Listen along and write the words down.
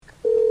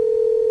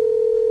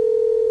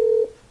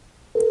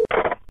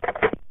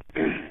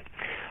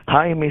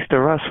Hi, Mr.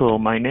 Russell.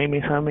 My name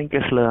is Amin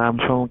Kessler. I'm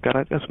from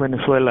Caracas,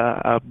 Venezuela.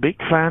 A big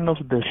fan of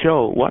the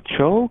show. What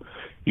show?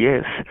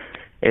 Yes,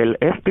 el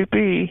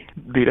FPP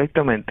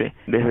directamente.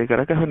 Desde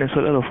Caracas,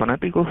 Venezuela, los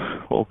fanáticos,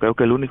 o creo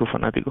que el único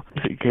fanático.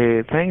 Así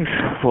que thanks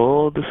for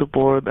all the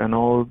support and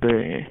all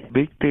the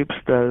big tips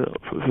that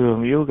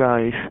from you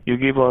guys. You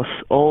give us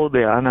all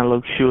the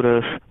analog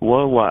shooters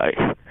worldwide.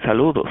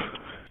 Saludos.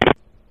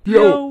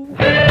 Yo!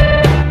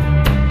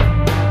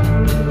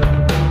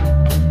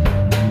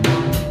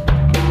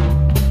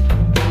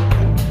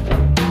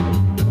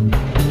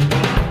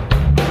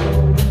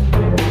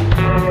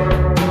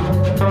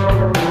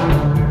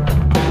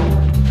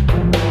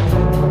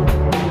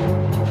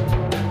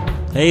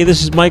 Hey,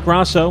 this is Mike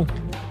Rosso.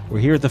 We're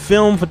here at the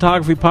Film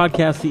Photography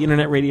Podcast, the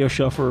internet radio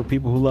show for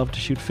people who love to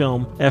shoot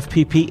film.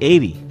 FPP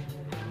 80.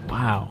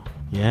 Wow.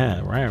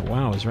 Yeah, right.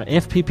 Wow, is right.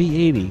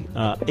 FPP 80.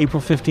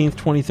 April 15th,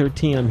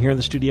 2013. I'm here in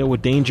the studio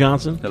with Dane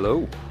Johnson.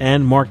 Hello.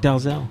 And Mark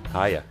Dalzell.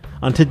 Hiya.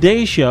 On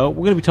today's show,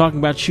 we're going to be talking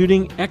about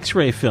shooting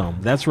X-ray film.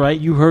 That's right,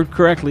 you heard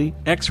correctly,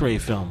 X-ray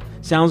film.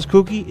 Sounds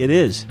kooky? It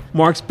is.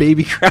 Mark's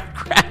Baby Crown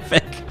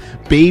Graphic.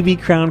 Baby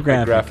Crown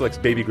Graphic. Graphics,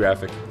 Baby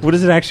Graphic. What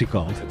is it actually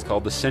called? It's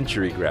called the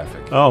Century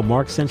Graphic. Oh,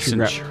 Mark's Century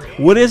Graphic.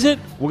 What is it?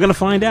 We're going to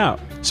find out.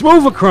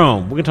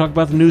 Smoothachrome. We're going to talk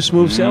about the new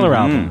Smooth Sailor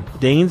album.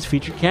 Dane's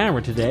featured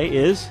camera today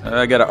is...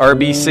 I got an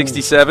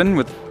RB67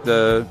 with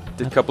a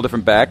couple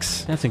different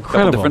backs. That's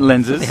incredible. Couple different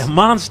lenses. It's a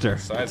monster.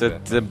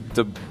 It's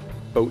a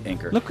boat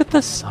anchor. Look at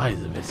the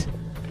size of it.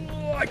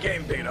 Oh, I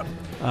can't pick it up.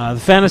 The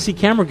Fantasy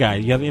Camera Guy.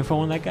 Do you have info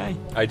on that guy?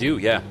 I do,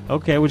 yeah.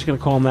 Okay, we're just going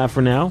to call him that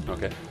for now.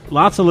 Okay.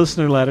 Lots of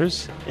listener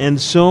letters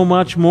and so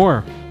much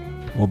more.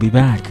 We'll be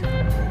back.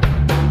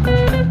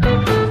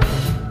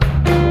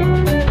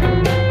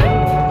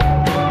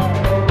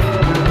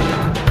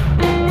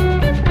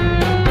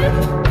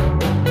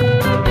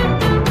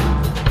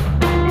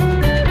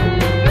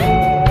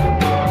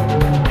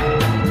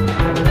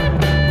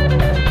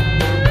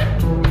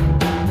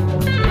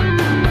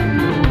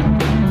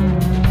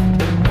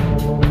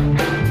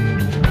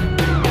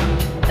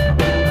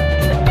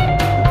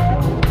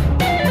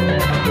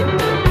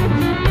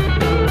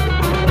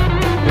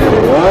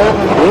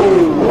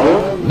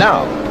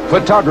 Now,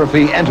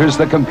 photography enters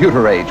the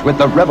computer age with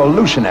the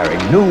revolutionary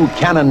new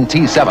Canon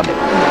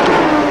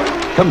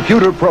T70.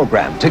 Computer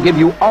programmed to give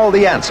you all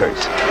the answers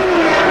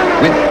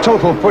with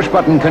total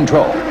push-button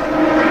control.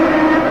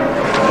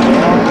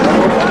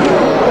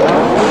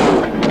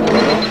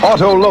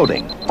 Auto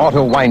loading,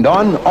 auto wind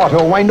on,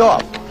 auto wind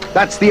off.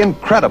 That's the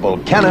incredible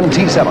Canon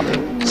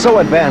T70. So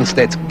advanced,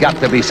 it's got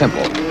to be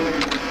simple.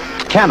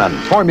 Canon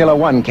Formula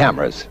One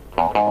cameras.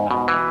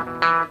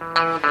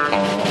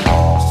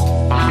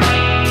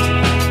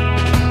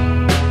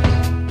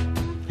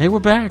 Hey, we're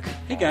back.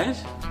 Hey,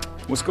 guys.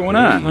 What's going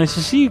on? Nice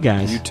to see you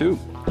guys. You too.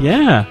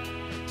 Yeah.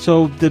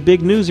 So the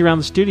big news around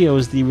the studio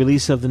is the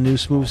release of the new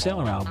Smooth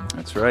Sailor album.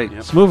 That's right.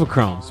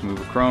 Smoothachrome.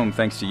 Smoothachrome,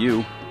 thanks to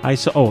you.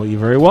 Oh, you're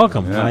very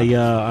welcome. Yeah.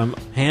 I'm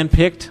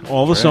handpicked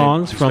all the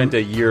songs from. Spent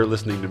a year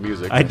listening to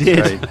music. I did.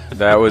 Right.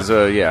 That was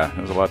it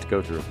was a lot to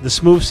go through. The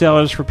Smooth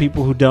Sailors, for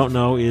people who don't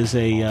know, is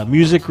a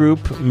music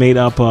group made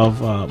up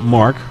of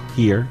Mark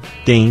here,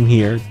 Dane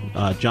here,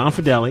 John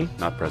Fideli,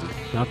 Not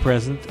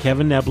present.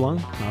 Kevin Neblung,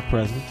 not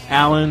present,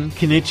 Alan,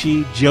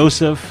 Kenichi,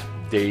 Joseph,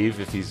 Dave,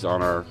 if he's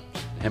on our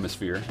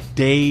hemisphere.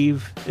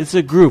 Dave. It's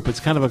a group.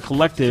 It's kind of a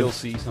collective. You'll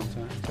see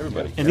sometimes.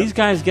 Everybody. And these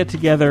guys get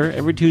together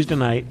every Tuesday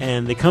night,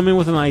 and they come in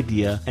with an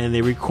idea, and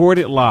they record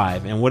it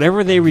live. And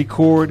whatever they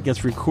record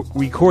gets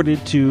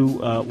recorded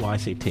to, I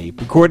say tape.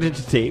 Recorded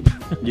to tape.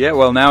 Yeah,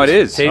 well, now it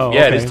is. Tape. Oh,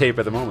 Yeah, okay. it is tape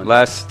at the moment.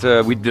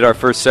 We did our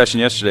first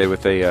session yesterday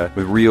with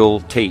with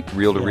real tape,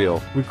 reel to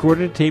reel.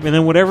 Recorded to tape, and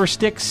then whatever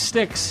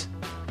sticks.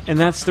 And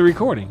that's the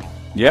recording.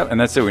 Yep,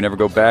 and that's it. We never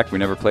go back. We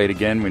never play it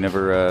again. We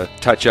never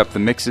touch up the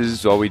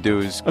mixes. All we do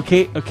is...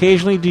 Okay,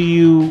 occasionally do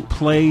you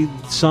play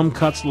some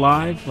cuts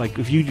live? Like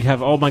if you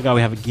have, oh my God,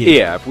 we have a gig.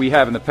 Yeah, if we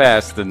have in the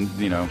past, then,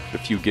 the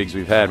few gigs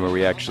we've had where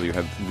we actually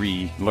have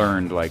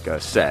relearned like a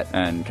set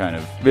and kind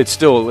of... It's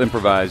still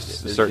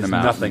improvised a certain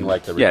amount. Nothing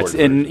like the Yeah, recorded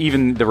and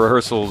even the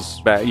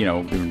rehearsals,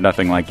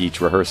 nothing like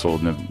each rehearsal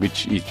and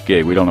each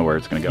gig. We don't know where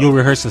it's going to go. You'll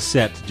rehearse a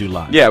set to do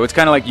live. Yeah, it's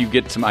kind of like you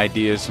get some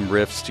ideas, some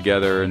riffs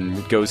together, and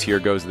it goes here,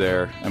 goes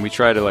there, and we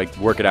try to like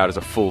work it out as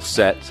a full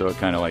set, so it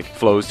kind of like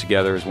flows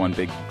together as one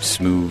big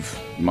smooth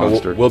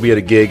monster. We'll be at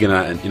a gig and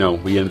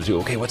we end up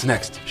doing, okay, what's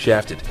next?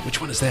 Shafted. Which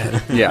one is that?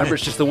 Yeah. Remember,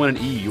 it's just the one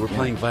in E. You were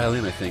playing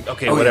violin, I think.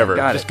 Okay, Oh, yeah, whatever.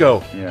 got Just it.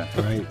 go. Yeah,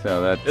 Right.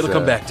 So that's It'll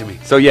come back to me.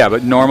 So yeah,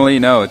 but normally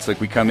no, it's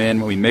like we come in,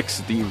 we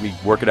mix we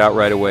work it out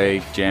right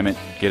away, jam it,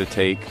 get a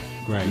take,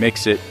 Right.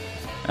 mix it.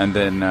 And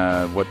then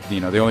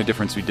the only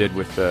difference we did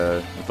with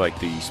like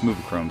the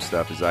Smoothachrome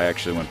stuff is I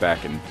actually went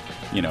back and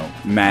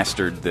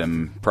mastered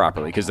them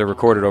properly because they're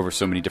recorded over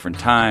so many different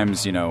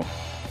times.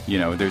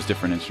 There's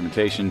different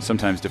instrumentation,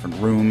 sometimes different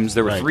rooms.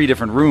 There were 3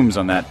 different rooms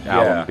on that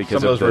album because some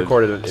of those the were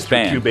recorded in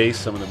span. Cubase,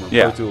 some of them were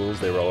Yeah. Pro Tools.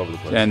 They were all over the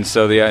place. And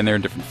so and they're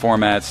in different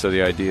formats. So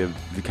the idea of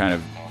the kind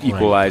of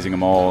equalizing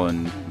them all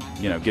and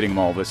getting them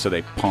all this so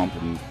they pump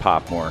and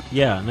pop more.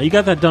 Yeah. Now you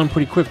got that done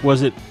pretty quick.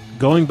 Was it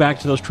going back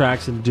to those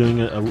tracks and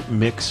doing a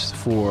mix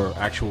for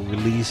actual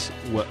release,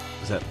 what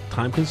is that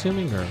time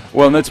consuming or?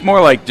 Well, it's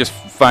more like just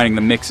finding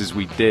the mixes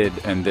we did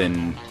and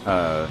then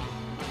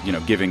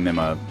giving them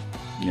a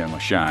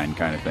shine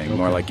kind of thing. Okay.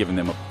 More like giving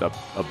them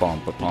a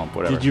bump, a pump,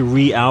 whatever. Did you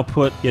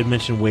re-output? You had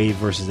mentioned WAV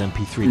versus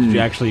MP3. Did you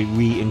actually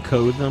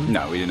re-encode them?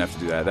 No, we didn't have to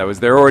do that.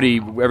 They're already,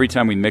 every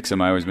time we mix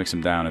them, I always mix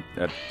them down at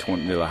the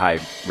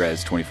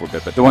high-res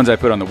 24-bit. But the ones I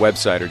put on the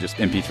website are just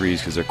MP3s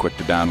because they're quick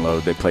to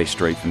download. They play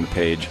straight from the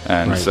page.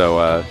 And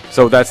so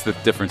that's the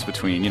difference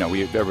between,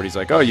 everybody's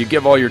like, oh, you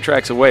give all your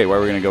tracks away. Why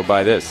are we going to go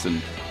buy this?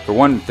 And for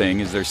one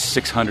thing is there's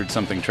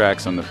 600-something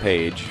tracks on the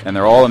page, and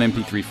they're all in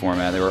MP3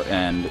 format.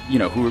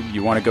 Who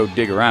you want to go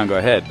dig around, go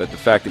ahead. But the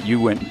fact that you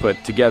went and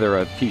put together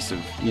a piece of,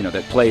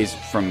 that plays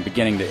from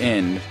beginning to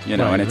end,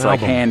 and it's like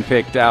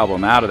hand-picked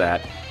album out of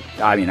that.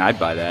 I mean, I'd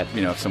buy that.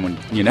 If someone,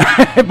 you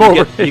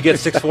get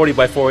 640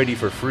 by 480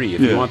 for free.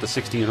 If you want the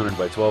 1600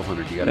 by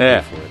 1200, you got to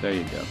pay for it. There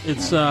you go.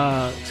 It's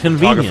convenient.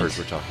 Photographers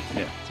we're talking.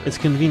 Yeah. It's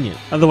convenient.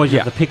 Otherwise, you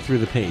have to pick through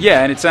the page.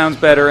 Yeah, and it sounds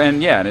better,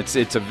 and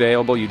it's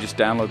available. You just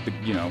download the,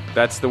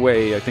 that's the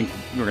way I think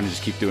we're going to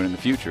just keep doing it in the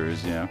future.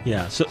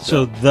 Yeah.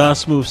 So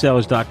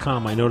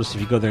thesmoothsailors.com. I noticed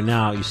if you go there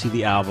now, you see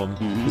the album.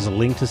 There's a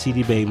link to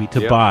CD Baby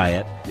to buy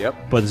it.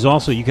 Yep. But there's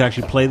also you can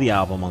actually play the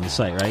album on the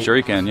site, right? Sure,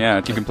 you can. Yeah,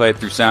 you can play it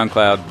through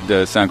SoundCloud.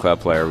 The SoundCloud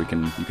player, you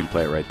can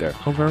play it right there.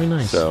 Oh, very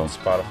nice. So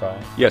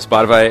Spotify. Yeah,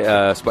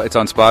 Spotify. It's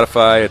on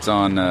Spotify. It's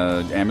on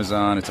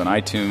Amazon. It's on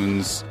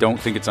iTunes. Don't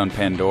think it's on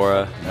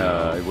Pandora.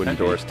 It wouldn't.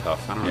 Pandora's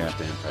tough. I don't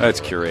understand. It's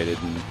curated.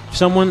 If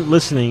someone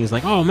listening is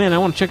like, oh man, I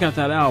want to check out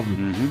that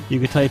album, you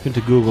can type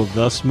into Google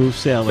The Smooth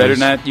Sailors. Better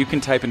than that, you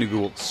can type into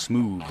Google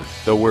Smooth,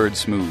 the word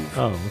Smooth.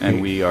 Oh, okay.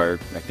 And we are,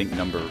 I think,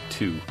 number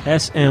 2.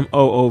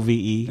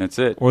 SMOOVE. That's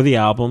it. Or the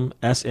album,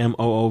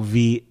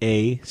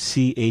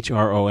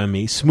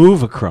 SMOOVACHROME,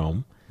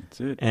 Smoothachrome. That's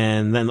it.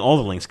 And then all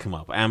the links come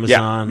up.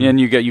 Amazon. Yeah, and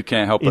you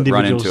can't help but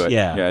run into it.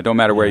 Yeah. It don't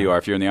matter where you are.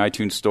 If you're in the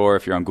iTunes store,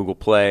 if you're on Google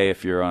Play,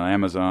 if you're on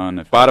Amazon,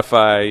 if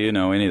Spotify,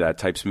 any of that,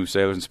 type Smooth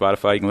Sailors in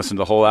Spotify. You can listen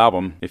to the whole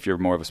album if you're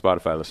more of a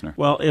Spotify listener.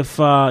 Well, if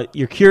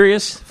you're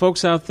curious,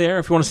 folks out there,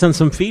 if you want to send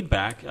some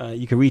feedback,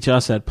 you can reach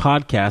us at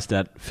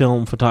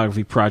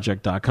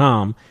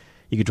podcast@filmphotographyproject.com.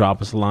 You could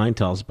drop us a line,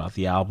 tell us about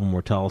the album,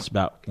 or tell us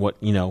about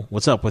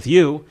what's up with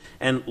you.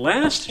 And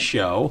last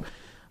show...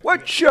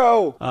 What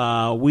show?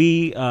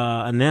 We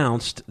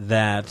announced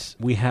that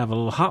we have a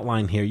little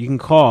hotline here. You can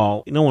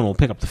call. No one will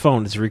pick up the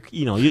phone. It's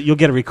you'll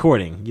get a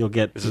recording. You'll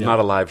get. This is not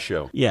a live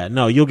show. Yeah,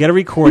 no, you'll get a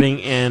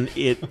recording, and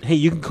hey,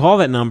 you can call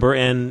that number,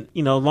 and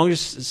as long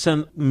as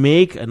you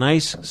make a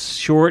nice,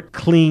 short,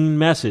 clean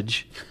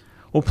message,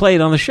 we'll play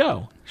it on the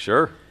show.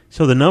 Sure.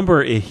 So the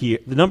number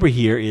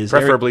here is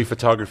preferably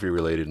photography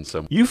related in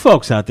some way. You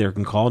folks out there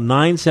can call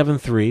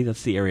 973,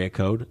 that's the area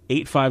code,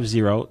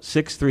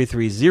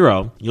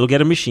 850-6330. You'll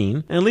get a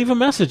machine and leave a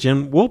message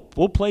and we'll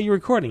play your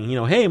recording.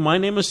 Hey, my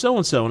name is so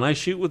and so and I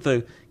shoot with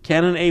the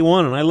Canon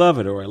A1 and I love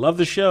it, or I love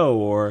the show,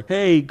 or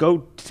hey,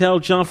 go tell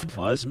John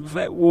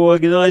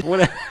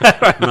whatever.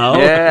 No.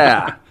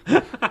 Yeah.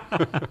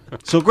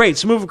 So great,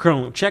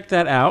 Smoothachrome, check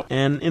that out.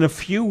 And in a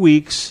few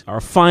weeks,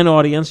 our fine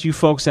audience, you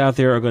folks out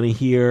there, are going to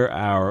hear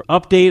our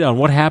update on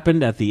what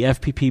happened at the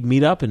FPP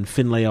meetup in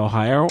Findlay,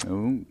 Ohio.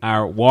 Ooh.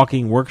 Our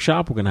walking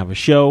workshop. We're going to have a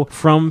show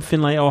from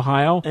Findlay,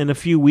 Ohio. In a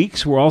few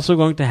weeks, we're also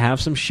going to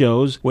have some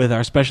shows with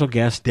our special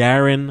guest,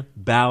 Darren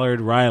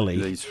Ballard Riley.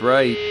 That's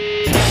right.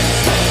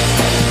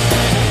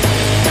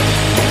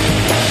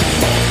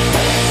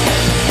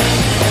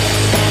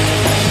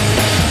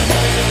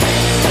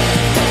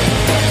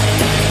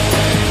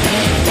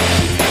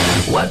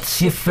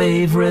 What's your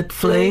favorite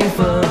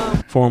flavor?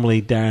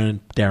 Formerly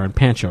Darren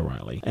Pancho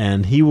Riley.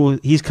 And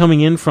he's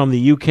coming in from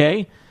the UK,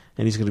 and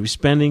he's going to be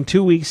spending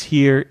 2 weeks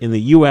here in the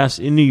US,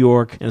 in New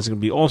York, and there's going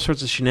to be all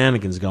sorts of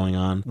shenanigans going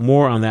on.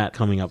 More on that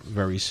coming up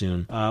very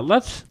soon.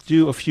 Let's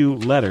do a few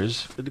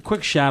letters. A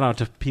quick shout out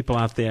to people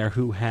out there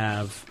who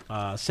have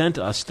sent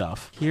us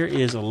stuff. Here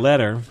is a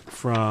letter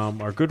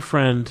from our good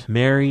friend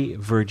Mary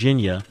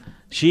Virginia.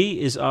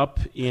 She is up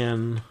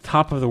in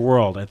top of the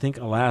world, I think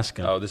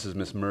Alaska. Oh, this is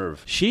Miss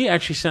Merv. She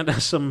actually sent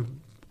us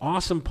some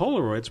awesome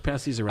Polaroids.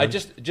 Pass these around.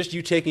 Just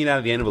you taking it out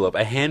of the envelope,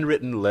 a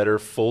handwritten letter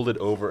folded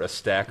over a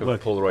stack of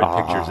Polaroid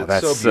pictures. It's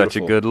that's so beautiful. Such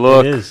a good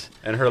look. It is.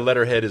 And her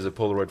letterhead is a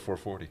Polaroid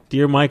 440.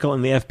 Dear Michael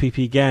and the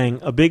FPP gang,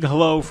 a big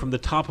hello from the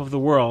top of the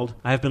world.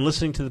 I have been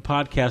listening to the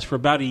podcast for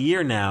about a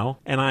year now,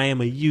 and I am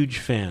a huge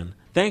fan.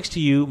 Thanks to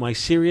you, my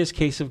serious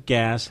case of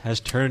gas has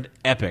turned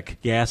epic.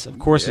 Gas, of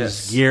course,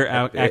 is gear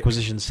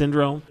acquisition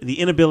syndrome, the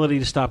inability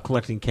to stop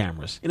collecting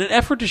cameras. In an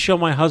effort to show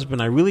my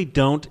husband I really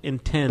don't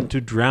intend to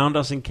drown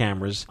us in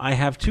cameras, I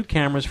have 2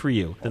 cameras for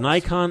you. The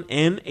Nikon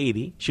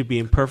N80 should be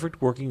in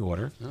perfect working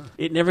order.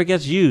 It never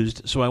gets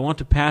used, so I want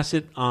to pass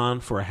it on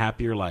for a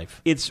happier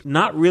life. It's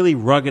not really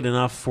rugged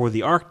enough for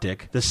the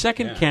Arctic. The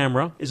second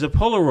camera is a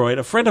Polaroid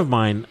a friend of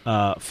mine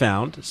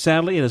found.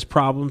 Sadly, it has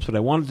problems, but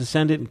I wanted to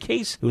send it in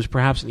case it was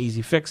perhaps an easy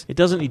easy fix. It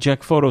doesn't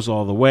eject photos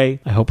all the way.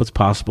 I hope it's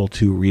possible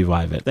to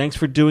revive it. Thanks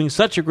for doing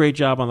such a great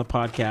job on the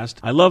podcast.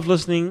 I love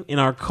listening in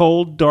our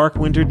cold, dark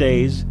winter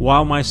days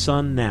while my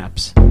son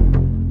naps.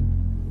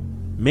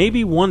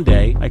 Maybe one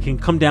day I can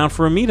come down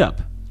for a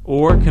meetup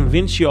or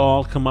convince you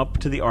all to come up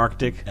to the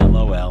Arctic.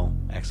 LOL!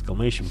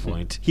 Exclamation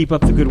point. Keep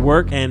up the good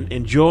work and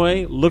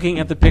enjoy looking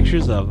at the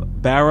pictures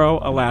of Barrow,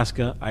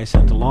 Alaska I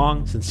sent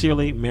along.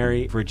 Sincerely,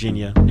 Mary,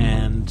 Virginia.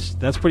 And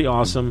that's pretty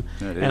awesome.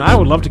 And I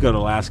would love to go to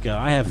Alaska.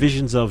 I have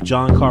visions of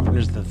John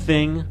Carpenter's The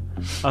Thing.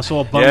 Us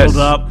all bundled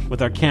up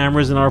with our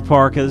cameras and our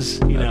parkas.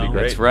 You know. Be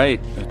great. That's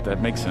right.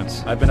 That makes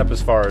sense. I've been up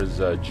as far as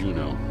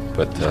Juneau,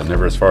 but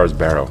never as far as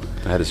Barrow.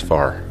 I had as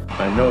far.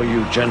 I know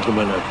you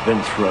gentlemen have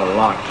been through a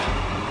lot.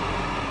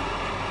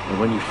 And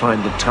when you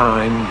find the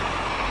time,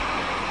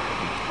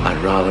 I'd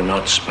rather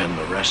not spend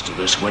the rest of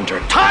this winter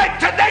tied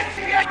to this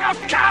here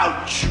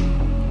couch!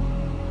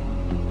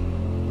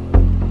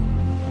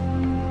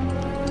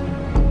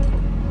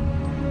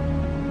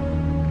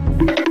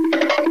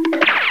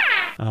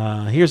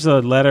 Here's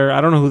a letter. I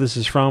don't know who this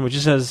is from. It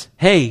just says,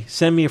 hey,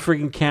 send me a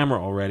friggin'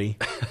 camera already.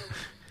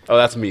 Oh,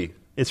 that's me.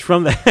 It's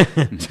from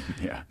the...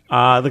 Yeah.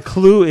 The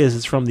clue is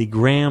it's from the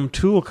Graham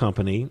Tool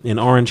Company in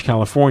Orange,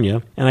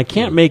 California, and I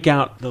can't make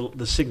out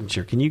the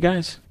signature. Can you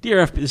guys?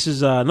 Dear FP, this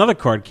is another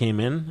card came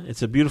in.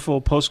 It's a beautiful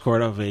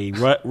postcard of a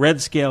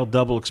red scale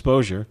double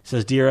exposure. It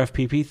says, Dear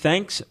FPP,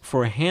 thanks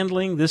for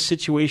handling this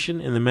situation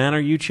in the manner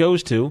you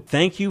chose to.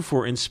 Thank you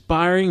for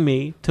inspiring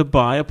me to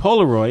buy a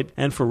Polaroid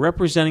and for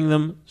representing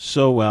them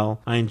so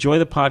well. I enjoy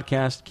the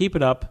podcast. Keep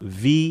it up.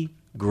 V.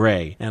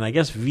 Gray. And I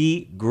guess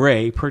V.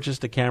 Gray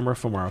purchased a camera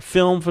from our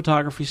film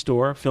photography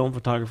store,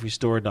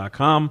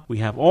 filmphotographystore.com. We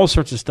have all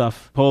sorts of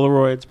stuff.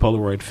 Polaroids,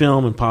 Polaroid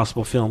film,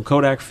 Impossible film,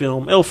 Kodak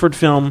film, Ilford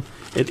film.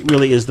 It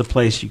really is the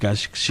place you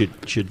guys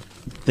should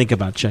think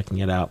about checking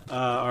it out.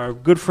 Our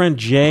good friend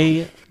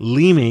Jay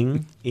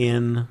Leeming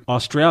in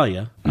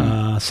Australia,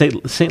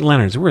 St.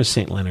 Leonard's. Where is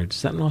St. Leonard's?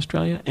 Is that in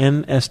Australia?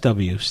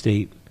 NSW,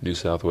 state. New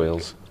South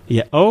Wales.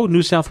 Yeah. Oh,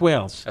 New South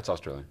Wales. That's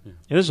Australia. Yeah.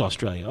 It is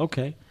Australia.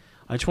 Okay.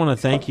 I just want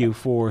to thank you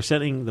for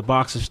sending the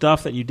box of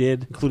stuff that you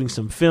did, including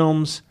some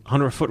films,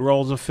 100-foot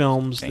rolls of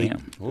films.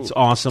 Damn. It's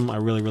awesome. I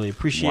really, really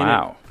appreciate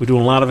Wow. it. We're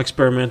doing a lot of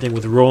experimenting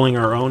with rolling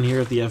our own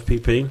here at the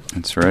FPP.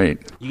 That's right.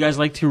 You guys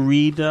like to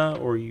read,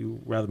 or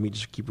you rather me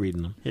just keep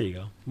reading them? Here you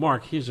go.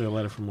 Mark, here's a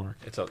letter from Mark.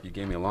 You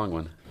gave me a long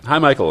one. Hi,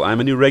 Michael.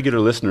 I'm a new regular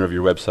listener of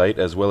your website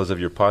as well as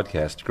of your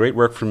podcast. Great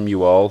work from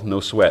you all.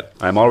 No sweat.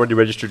 I'm already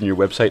registered in your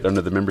website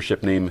under the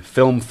membership name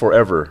Film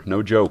Forever.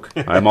 No joke.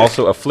 I'm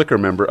also a Flickr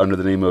member under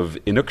the name of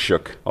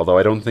Inukshuk, although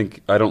I don't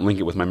link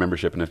it with my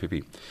membership in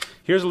FPP.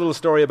 Here's a little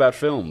story about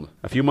film.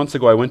 A few months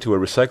ago, I went to a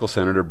recycle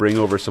center to bring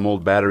over some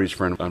old batteries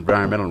for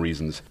environmental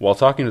reasons. While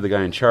talking to the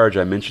guy in charge,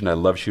 I mentioned I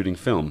love shooting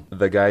film.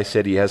 The guy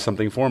said he has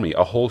something for me,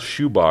 a whole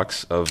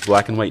shoebox of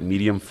black and white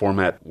medium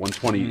format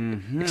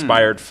 120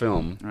 expired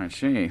film. I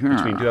see.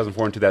 Between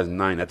 2004 and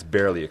 2009, that's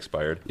barely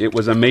expired. It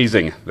was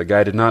amazing. The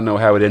guy did not know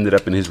how it ended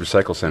up in his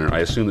recycle center.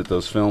 I assume that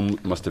those film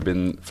must have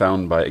been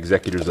found by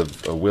executors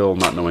of a will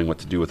not knowing what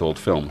to do with old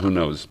film. Who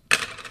knows?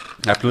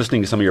 After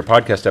listening to some of your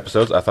podcast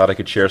episodes, I thought I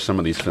could share some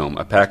of these film.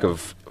 A pack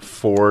of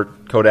 4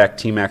 Kodak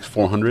T-Max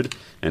 400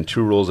 and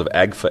 2 rolls of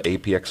AGFA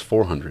APX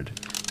 400.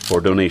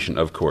 For donation,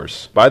 of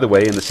course. By the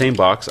way, in the same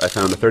box, I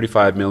found a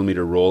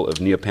 35mm roll of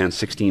Neopan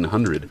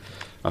 1600,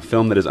 a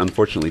film that is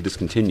unfortunately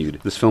discontinued.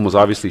 This film was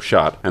obviously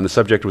shot, and the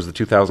subject was the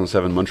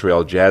 2007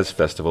 Montreal Jazz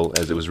Festival,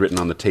 as it was written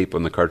on the tape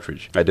on the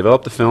cartridge. I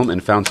developed the film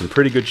and found some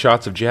pretty good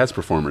shots of jazz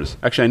performers.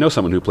 Actually, I know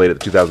someone who played at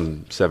the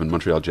 2007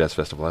 Montreal Jazz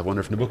Festival. I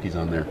wonder if Nabuki's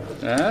on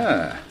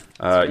there.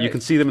 You can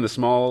see them in the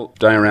small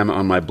diorama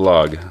on my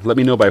blog. Let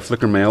me know by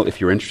Flickr mail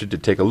if you're interested to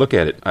take a look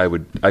at it. I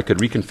could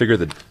reconfigure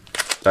the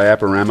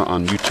diaporama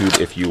on YouTube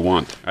if you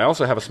want. I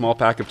also have a small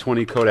pack of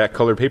 20 Kodak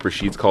color paper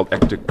sheets called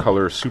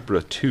Ectocolor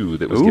Supra 2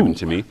 that was given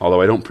to me, although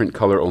I don't print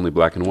color, only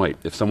black and white.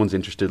 If someone's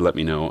interested, let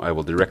me know. I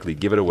will directly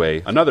give it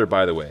away. Another,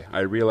 by the way,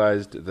 I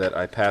realized that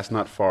I passed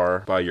not far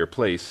by your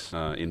place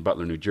in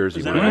Butler, New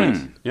Jersey.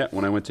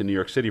 When I went to New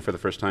York City for the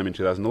first time in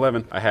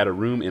 2011, I had a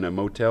room in a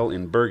motel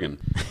in Bergen.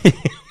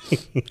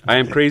 I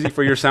am crazy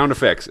for your sound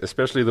effects,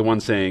 especially the one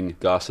saying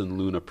Gossin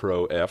Luna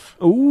Pro F.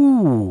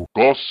 Ooh.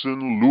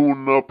 Gossin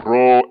Luna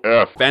Pro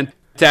F.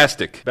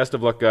 Fantastic. Best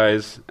of luck,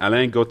 guys.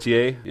 Alain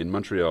Gauthier in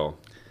Montreal.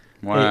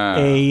 Wow.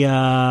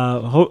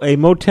 A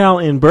motel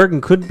in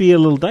Bergen could be a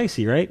little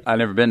dicey, right? I've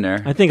never been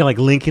there. I think like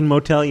Lincoln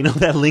Motel, you know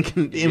that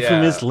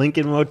infamous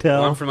Lincoln Motel?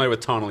 Well, I'm familiar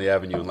with Tonley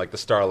Avenue and like the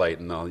Starlight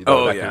and all.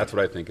 That's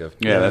what I think of.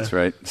 Yeah, that's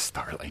right.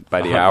 Starlight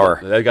by the hour.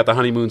 They got the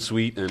honeymoon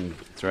suite and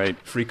that's right.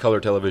 Free color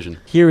television.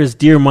 Here is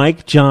dear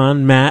Mike,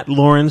 John, Matt,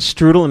 Lauren,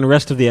 Strudel, and the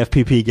rest of the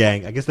FPP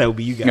gang. I guess that would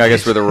be you guys. I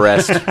guess we're the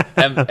rest.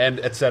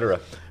 and et cetera.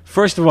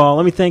 First of all,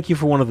 let me thank you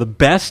for one of the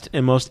best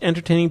and most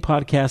entertaining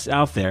podcasts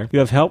out there. You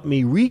have helped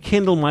me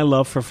rekindle my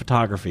love for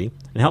photography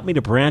and helped me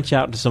to branch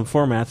out into some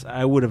formats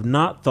I would have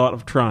not thought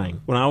of trying.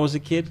 When I was a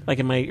kid, like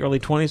in my early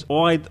 20s,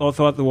 all I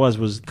thought there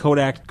was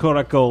Kodak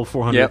Gold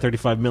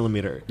 435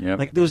 millimeter. Yep.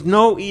 Like there was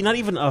not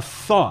even a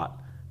thought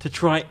to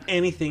try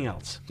anything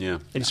else. Yeah.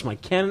 It's my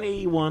Canon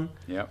AE-1.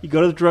 Yep. You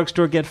go to the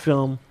drugstore, get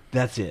film.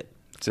 That's it.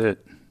 That's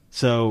it.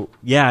 So,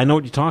 yeah, I know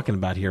what you're talking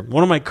about here.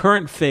 One of my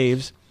current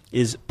faves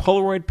is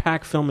Polaroid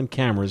pack film and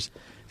cameras.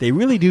 They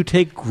really do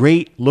take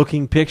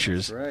great-looking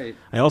pictures. That's right.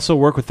 I also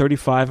work with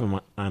 35, and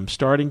I'm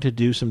starting to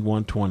do some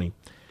 120.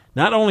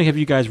 Not only have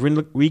you guys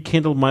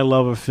rekindled my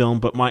love of film,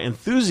 but my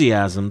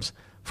enthusiasms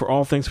for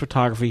all things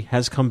photography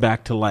has come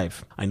back to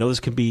life. I know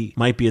this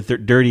might be a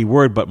dirty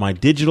word, but my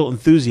digital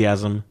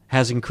enthusiasm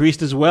has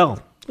increased as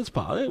well. That's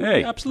positive.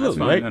 Hey, absolutely, that's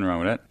fine. right? Nothing wrong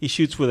with that. He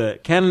shoots with a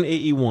Canon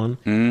AE-1,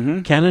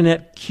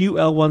 Canonet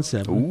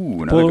QL17,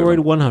 Ooh, another Polaroid good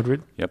one.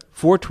 100, Yep.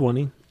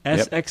 420,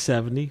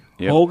 SX70,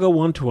 Yep. Holga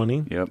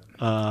 120,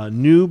 Yep.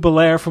 new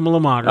Belair from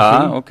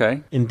Lomography,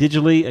 Okay. and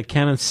digitally a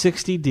Canon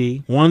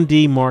 60D,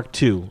 1D Mark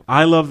II.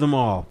 I love them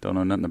all. Don't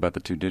know nothing about the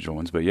two digital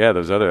ones, but yeah,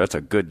 that's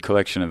a good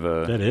collection of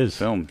That is.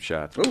 film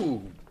shots.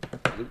 Ooh.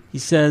 He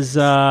says,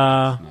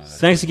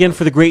 thanks again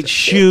for the great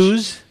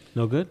shoes.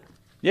 No good?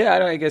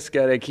 Yeah, I guess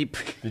gotta keep.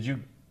 Did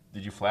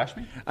you flash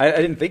me? I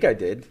didn't think I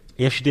did.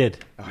 Yes, you did.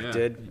 Oh, I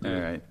did? All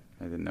right.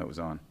 I didn't know it was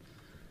on.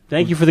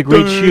 Thank you for the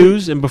great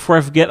shoes. And before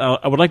I forget,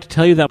 I would like to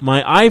tell you that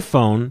my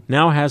iPhone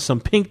now has some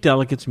Pink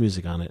Delicates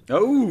music on it.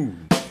 Oh.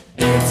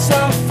 It's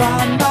a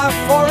Find My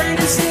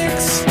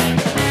 486.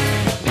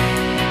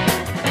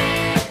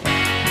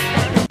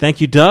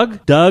 Thank you,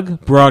 Doug.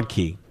 Doug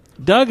Broadkey.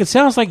 Doug, it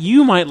sounds like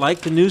you might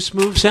like the new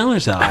Smooth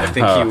Sailors album. I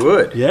think you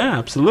would. Yeah,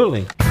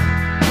 absolutely.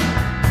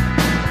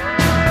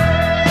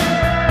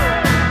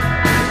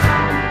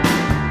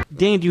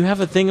 Dane, do you have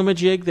a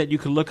thingamajig that you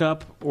could look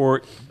up,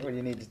 or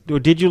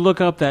did you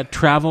look up that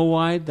Travel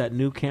Wide, that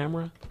new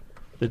camera,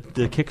 the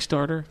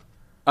Kickstarter?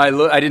 I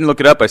didn't look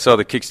it up. I saw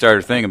the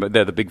Kickstarter thing about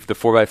the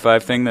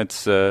 4x5 thing.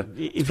 That's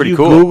if pretty you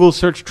cool. Google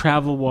search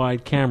Travel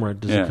Wide camera,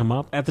 does Yeah. it come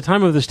up? At the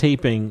time of this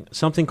taping,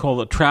 something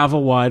called a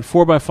Travel Wide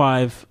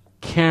 4x5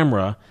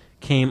 camera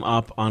came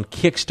up on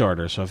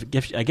Kickstarter. So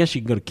I guess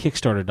you can go to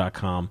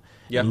Kickstarter.com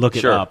and look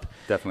sure. it up.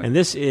 Definitely. And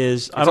this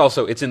is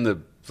It's in the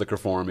Flickr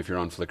forum if you're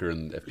on Flickr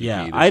and FPP.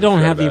 yeah. There's I don't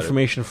some have the about it.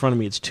 information in front of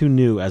me. It's too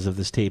new as of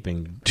this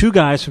taping. Two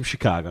guys from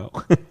Chicago.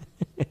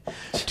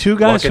 Two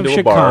guys Walk from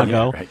into a bar.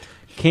 Chicago Yeah, right.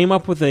 came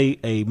up with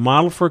a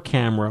model for a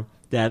camera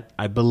that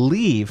I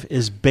believe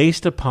is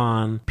based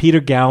upon Peter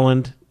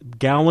Gowland.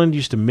 Gowland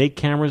used to make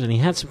cameras, and he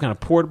had some kind of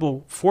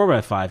portable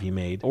 4x5 he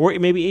made, or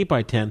maybe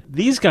 8x10.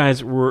 These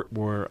guys were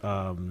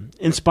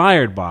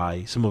inspired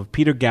by some of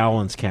Peter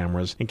Gowland's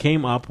cameras and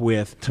came up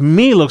with, to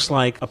me, looks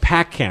like a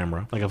pack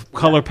camera, like a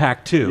Color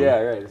Pack 2.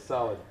 right. It's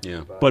solid.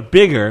 Yeah. But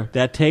bigger,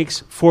 that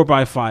takes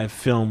 4x5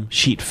 film,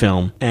 sheet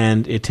film,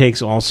 and it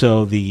takes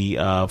also the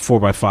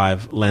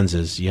 4x5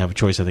 lenses. You have a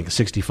choice, I think, of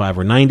 65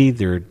 or 90.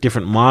 There are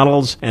different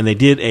models, and they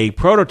did a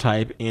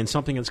prototype in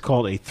something that's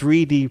called a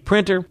 3D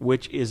printer,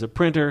 which is a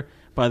printer,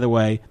 by the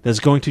way, that's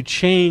going to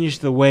change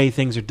the way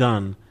things are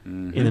done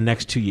in the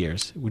next 2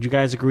 years. Would you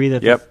guys agree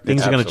that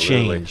things are going to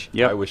Absolutely. change?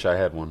 Yep. I wish I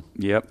had one.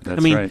 Yep, that's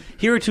I mean, right.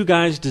 here are two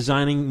guys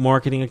designing,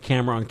 marketing a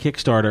camera on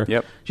Kickstarter.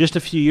 Yep. Just a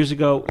few years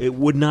ago, it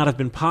would not have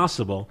been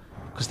possible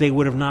because they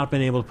would have not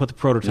been able to put the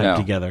prototype No.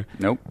 together.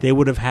 Nope. They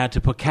would have had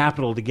to put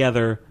capital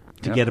together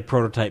to get a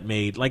prototype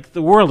made. Like,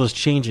 the world is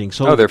changing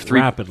so they're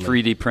rapidly.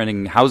 3D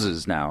printing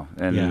houses now,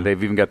 and Yeah.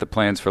 they've even got the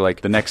plans for like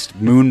the next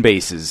moon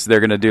bases. They're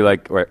going to do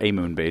or a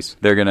moon base.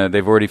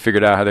 They've already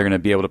figured out how they're going to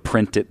be able to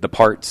print the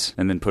parts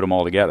and then put them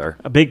all together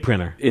A big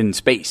printer. in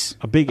space,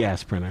 A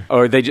big-ass printer.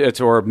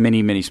 or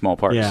many small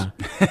parts. Yeah.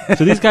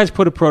 So these guys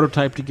put a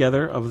prototype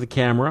together of the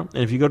camera,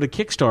 and if you go to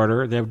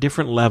Kickstarter, they have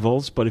different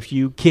levels, but if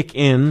you kick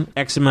in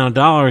X amount of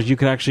dollars, you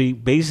could actually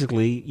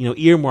basically,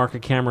 earmark a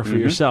camera for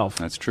yourself.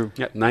 That's true.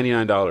 Yeah,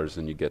 $99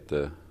 and you get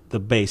the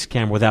Base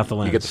camera without the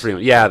lens. You get the free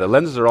one. Yeah, the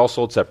lenses are all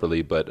sold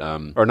separately, but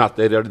or not.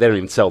 They don't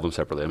even sell them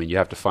separately. I mean, you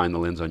have to find the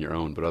lens on your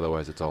own, but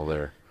otherwise, it's all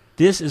there.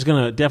 This is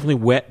going to definitely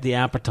whet the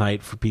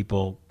appetite for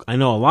people. I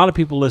know a lot of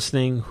people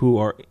listening who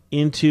are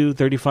into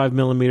 35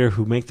 millimeter,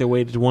 who make their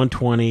way to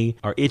 120,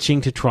 are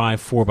itching to try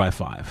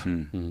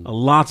 4x5.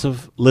 Lots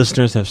of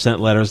listeners have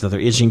sent letters that they're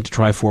itching to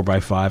try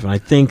 4x5, and I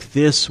think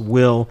this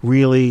will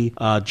really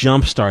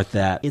jumpstart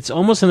that. It's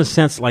almost in a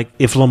sense like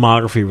if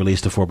Lomography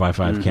released a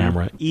 4x5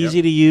 camera.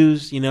 Easy to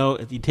use,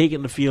 if you take it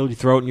in the field, you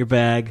throw it in your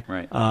bag.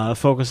 Right.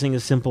 Focusing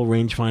is simple,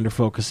 rangefinder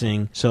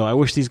focusing. So I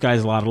wish these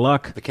guys a lot of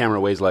luck. The camera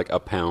weighs like a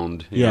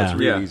pound. Yeah. It's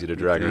really Yeah. easy to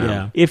drag around.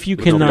 Yeah. If you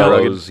There's no cannot...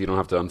 bellows, you don't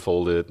have to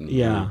unfold it. And,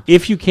 Yeah.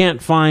 If you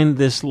can't find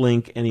this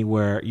link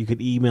anywhere, you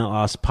could email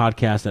us,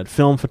 podcast at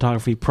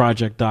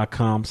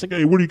filmphotographyproject.com. It's like,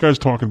 Hey, what are you guys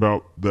talking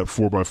about? That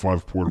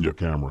 4x5 portable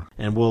camera.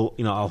 and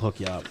I'll hook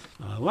you up.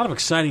 A lot of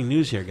exciting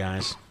news here,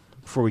 guys,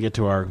 before we get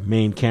to our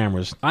main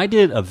cameras. I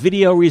did a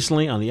video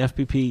recently on the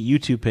FPP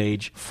YouTube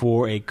page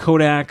for a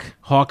Kodak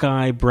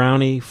Hawkeye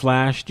Brownie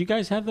flash. Do you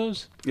guys have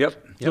those?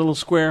 Yep. The little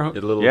square. A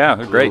little, Yeah,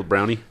 they're great. little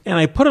brownie. And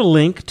I put a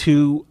link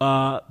to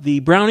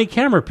the Brownie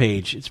camera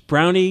page. It's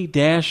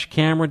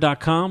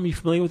brownie-camera.com. You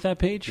familiar with that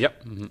page?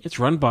 Yep. It's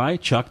run by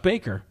Chuck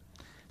Baker.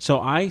 So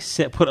I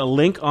put a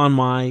link on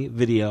my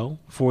video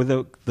for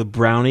the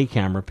Brownie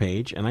camera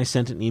page, and I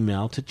sent an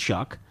email to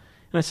Chuck.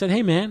 And I said,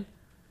 hey, man,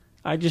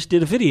 I just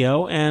did a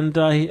video, and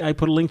I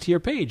put a link to your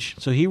page.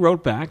 So he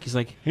wrote back. He's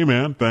like, Hey,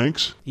 man,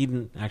 thanks. he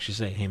didn't actually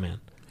say, hey, man.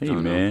 Hey,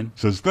 man.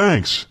 Says,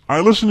 thanks. I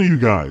listen to you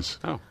guys.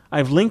 Oh.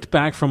 I've linked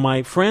back from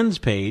my friend's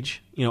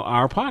page,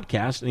 our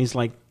podcast, and he's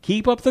like,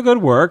 keep up the good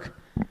work,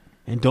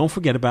 and don't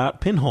forget about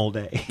Pinhole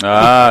Day.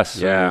 Ah, so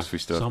Yeah. yes, we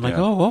still, So I'm like,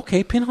 oh,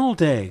 okay, Pinhole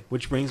Day,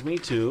 which brings me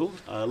to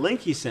a link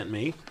he sent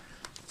me.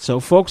 So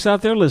folks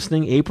out there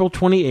listening, April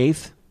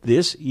 28th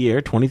this year,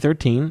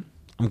 2013,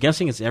 I'm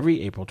guessing it's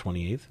every April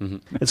 28th.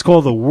 Mm-hmm. It's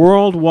called the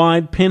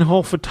Worldwide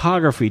Pinhole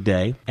Photography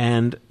Day,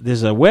 and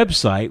there's a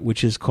website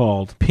which is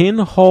called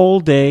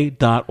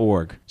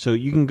pinholeday.org. So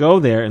you can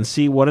go there and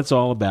see what it's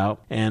all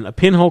about. And a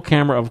pinhole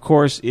camera, of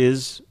course,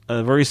 is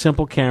a very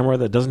simple camera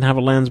that doesn't have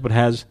a lens but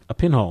has a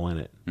pinhole in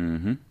it,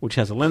 which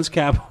has a lens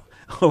cap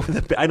over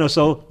the... I know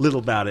so little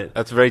about it.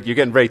 You're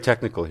getting very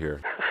technical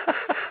here.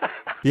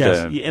 Yes,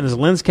 and there's a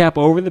lens cap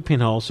over the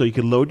pinhole, so you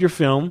can load your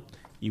film,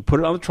 you put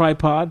it on the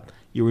tripod,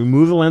 you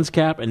remove the lens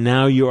cap, and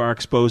now you are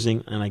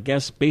exposing, and I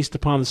guess based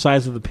upon the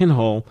size of the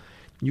pinhole,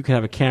 you could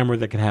have a camera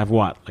that could have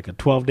what, like a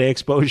 12-day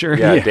exposure?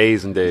 Yeah,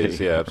 days and days.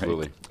 Yeah,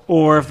 absolutely.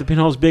 Or if the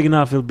pinhole's big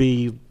enough, it'll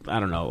be, I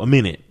don't know, a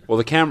minute. Well,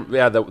 the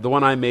camera, the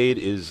one I made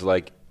is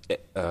like,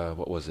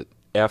 what was it,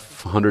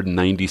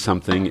 F190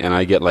 something, and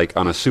I get like,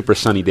 on a super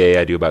sunny day,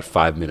 I do about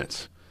 5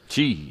 minutes.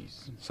 Jeez.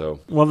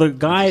 So Well, the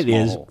guide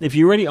is, small. if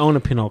you already own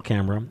a pinhole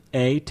camera,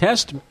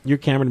 test your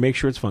camera to make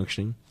sure it's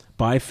functioning.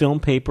 Buy film,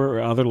 paper,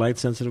 or other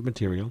light-sensitive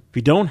material. If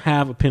you don't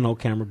have a pinhole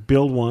camera,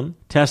 build one.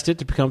 Test it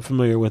to become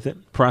familiar with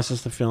it.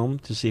 Process the film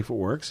to see if it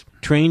works.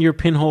 Train your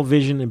pinhole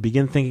vision and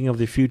begin thinking of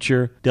the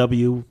future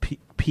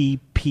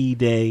WPP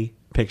Day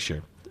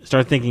picture.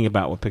 Start thinking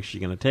about what picture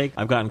you're going to take.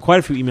 I've gotten quite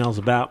a few emails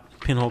about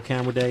Pinhole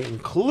Camera Day,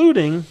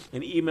 including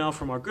an email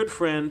from our good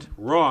friend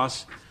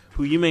Ross,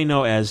 who you may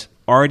know as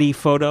Arty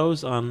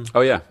Photos on...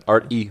 Oh, yeah,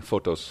 Art E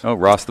Photos. Oh,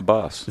 Ross the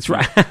boss. That's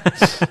right.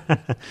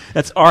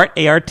 That's Art,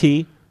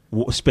 A-R-T,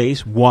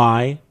 space,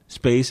 Y,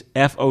 space,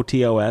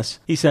 F-O-T-O-S.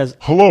 He says...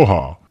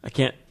 Aloha. I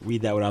can't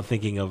read that without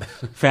thinking of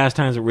Fast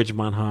Times at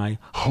Ridgemont High.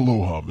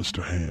 Aloha,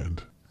 Mr.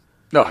 Hand.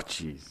 Oh,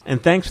 jeez.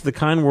 And thanks for the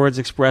kind words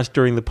expressed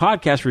during the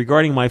podcast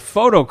regarding my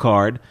photo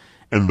card.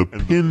 And the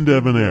pin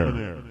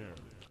debonair.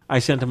 I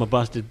sent him a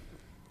busted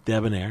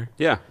debonair.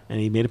 Yeah. And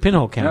he made a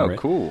pinhole camera. Oh,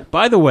 cool.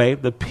 By the way,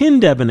 the pin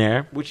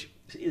debonair, which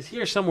is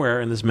here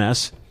somewhere in this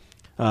mess,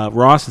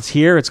 Ross, it's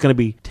here. It's going to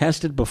be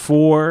tested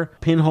before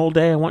Pinhole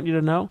Day, I want you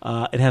to know.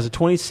 It has a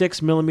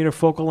 26 millimeter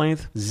focal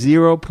length,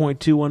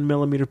 0.21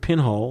 millimeter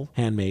pinhole,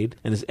 handmade,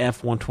 and is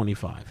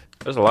F125.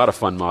 There's a lot of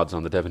fun mods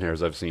on the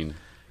Debonairs I've seen.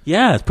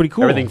 Yeah, it's pretty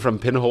cool. Everything from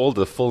pinhole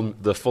to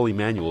the fully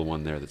manual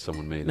one there that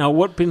someone made. Now,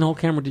 what pinhole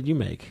camera did you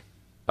make?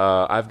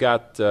 I've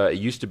got, it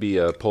used to be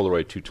a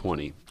Polaroid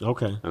 220.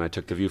 Okay. And I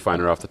took the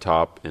viewfinder off the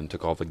top and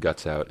took all the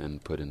guts out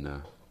and put in...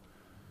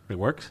 It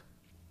works?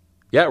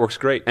 Yeah, it works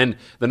great. And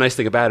the nice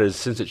thing about it is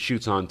since it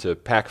shoots onto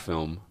pack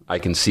film, I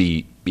can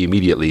see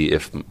immediately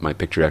if my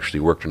picture actually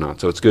worked or not.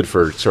 So it's good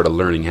for sort of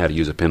learning how to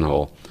use a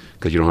pinhole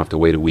because you don't have to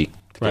wait a week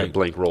to get a Right.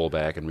 blank roll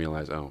back and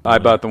realize, I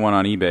bought the one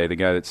on eBay. The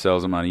guy that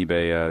sells them on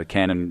eBay, the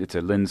Canon. It's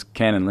a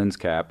Canon lens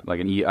cap. Like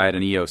I had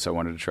an EOS. I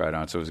wanted to try it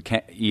on. So it was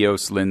a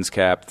EOS lens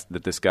cap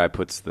that this guy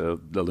puts the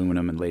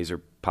aluminum and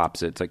laser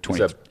pops it. It's like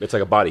 20. It's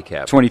like a body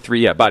cap.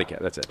 23. Yeah, body cap.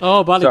 That's it.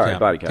 Oh, body Sorry, cap.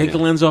 body cap. Take the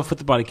lens off, put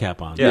the body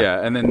cap on. Yeah,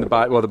 and then the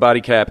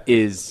body cap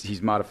is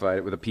he's modified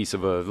it with a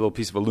little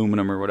piece of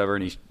aluminum or whatever,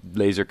 and he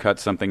laser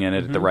cuts something in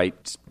it at the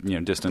right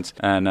distance.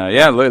 And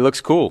it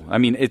looks cool. I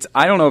mean,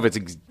 I don't know if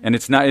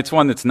it's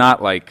one that's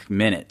not like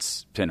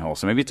minutes pinhole,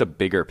 so maybe it's a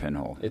bigger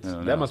pinhole.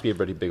 That must be a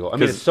pretty big hole. I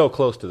mean, it's so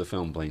close to the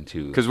film plane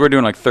too. Because we're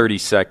doing like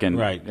 30-second,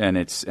 Right. And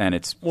it's Well,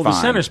 fine. the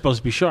center's supposed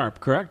to be sharp,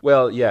 correct?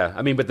 Well, yeah.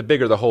 I mean, but the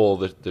bigger the hole,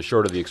 the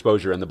shorter the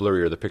exposure and the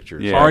blurrier the picture.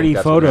 Yeah. So I think Arty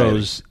that's what it is.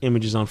 Photos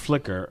images on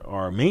Flickr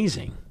are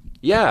amazing.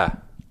 Yeah.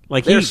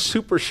 Like They're he's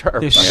super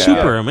sharp. They're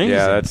super amazing.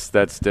 Yeah, that's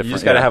different. You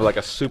just got to have like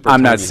a super.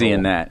 I'm not tiny seeing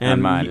hole. that on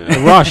and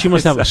mine. Ross, you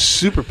must have a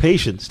super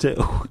patience too.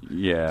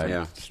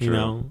 Yeah. It's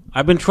true.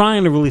 I've been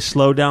trying to really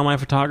slow down my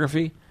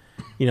photography.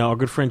 Our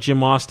good friend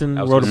Jim Austin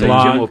I was wrote a gonna say,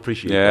 blog. Jim will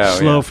appreciate Yeah.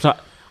 that.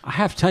 I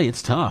have to tell you,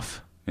 it's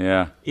tough.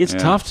 Yeah, It's yeah.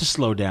 tough to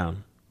slow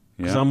down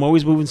because Yeah. I'm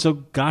always moving so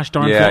gosh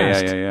darn Yeah,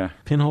 fast. yeah.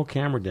 Pinhole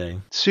Camera Day.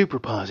 Super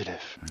positive.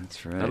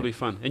 That's right. That'll be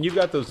fun. And you've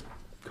got those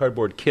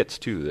cardboard kits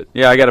too. That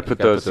Yeah, I got to put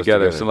gotta those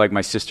together. So, like,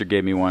 my sister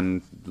gave me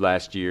one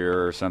last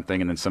year or something,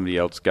 and then somebody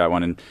else got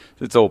one, and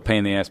it's a old pain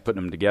in the ass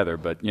putting them together.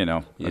 But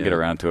I'll get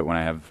around to it when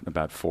I have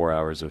about 4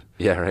 hours of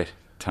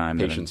time.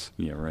 Patience.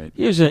 Yeah, right.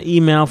 Here's an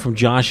email from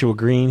Joshua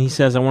Green. He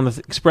says, I want to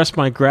express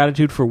my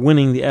gratitude for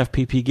winning the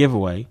FPP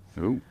giveaway.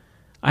 Ooh.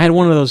 I had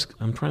one of those,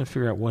 I'm trying to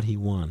figure out what he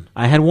won.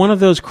 I had one of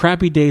those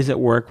crappy days at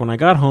work. When I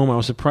got home, I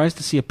was surprised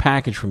to see a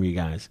package from you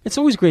guys. It's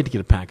always great to get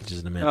a package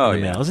in the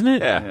mail, isn't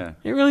it? Yeah.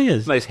 It really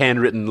is. nice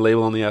handwritten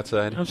label on the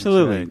outside.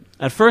 Absolutely. Right.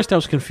 At first, I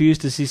was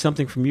confused to see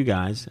something from you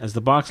guys, as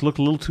the box looked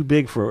a little too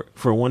big for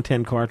a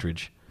 110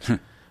 cartridge.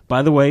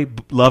 By the way,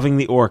 loving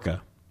the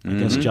Orca. I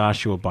guess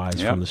Joshua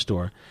buys from the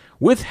store.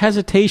 With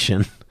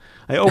hesitation,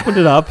 I opened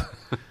it up,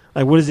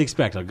 Like, what does he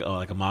expect? Like a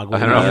Mogwai? I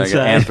don't know. Like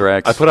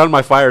anthrax. I put on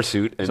my fire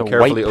suit and It's a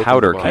carefully white opened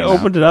powder the I box. came out.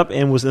 opened it up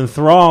and was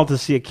enthralled to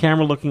see a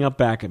camera looking up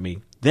back at me.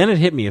 Then it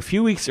hit me. A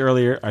few weeks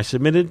earlier, I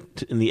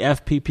submitted in the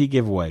FPP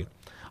giveaway.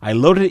 I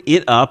loaded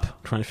it up. I'm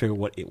trying to figure out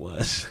what it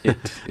was.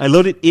 I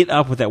loaded it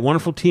up with that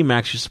wonderful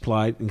T-Max you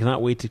supplied and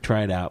cannot wait to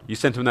try it out. You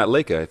sent him that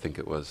Leica, I think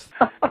it was.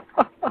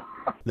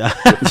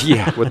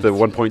 Yeah. With the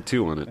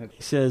 1.2 on it.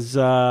 He says,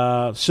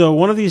 so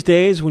one of these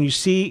days when you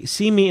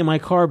see me in my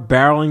car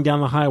barreling down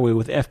the highway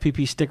with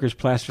FPP stickers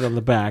plastered on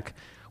the back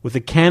with a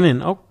Canon,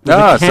 with a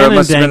so it Canon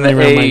must have been dangling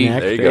the around my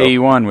neck. There you the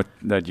go. A1 with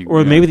that you.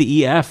 Or maybe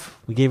the EF.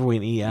 We gave away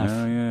an EF.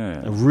 Oh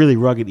yeah. A really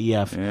rugged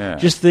EF. Yeah.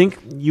 Just think,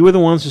 you were the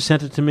ones who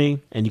sent it to me,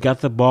 and you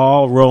got the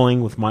ball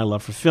rolling with my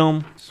love for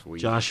film.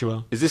 Sweet.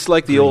 Joshua. Is this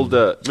like the old?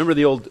 Remember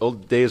the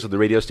old days with the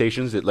radio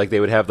stations? That like they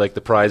would have like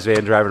the prize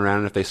van driving around,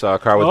 and if they saw a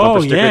car with a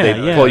bumper sticker, yeah,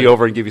 they'd yeah. pull you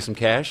over and give you some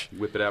cash.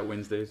 Whip it out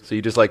Wednesdays. So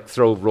you just like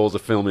throw rolls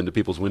of film into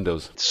people's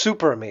windows.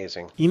 Super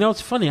amazing. You know, it's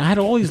funny. I had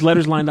all these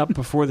letters lined up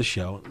before the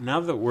show.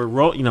 Now that we're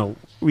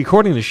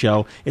recording the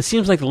show, it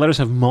seems like the letters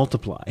have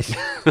multiplied.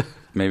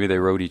 Maybe they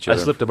wrote each I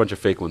other. slipped a bunch of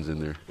fake ones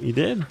in there. You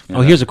did? Oh,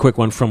 here's a quick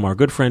one from our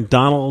good friend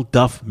Donald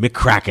Duff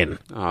McCracken.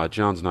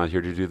 John's not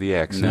here to do the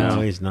accent.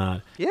 No, he's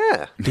not.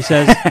 Yeah. He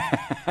says,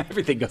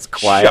 Everything goes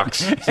quiet.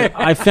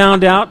 I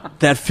found out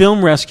that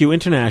Film Rescue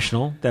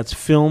International, that's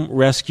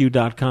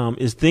filmrescue.com,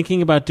 is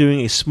thinking about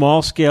doing a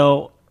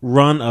small-scale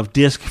run of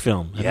disc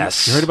film.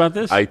 Yes. You heard about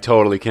this? I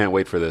totally can't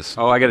wait for this.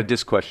 Oh, I got a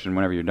disc question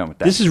whenever you're done with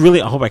that. This is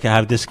really, I hope I can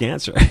have a disc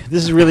answer.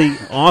 This is really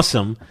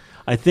awesome.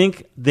 I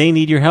think they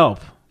need your help.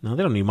 No,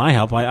 they don't need my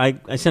help. I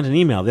sent an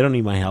email. They don't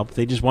need my help.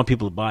 They just want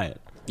people to buy it.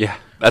 Yeah,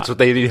 that's what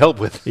they need help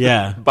with.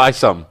 Yeah. Buy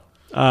some.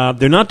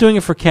 They're not doing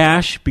it for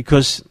cash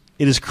because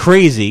it is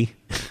crazy.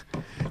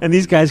 And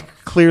these guys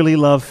clearly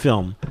love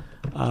film.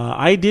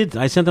 I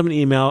sent them an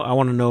email. I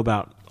want to know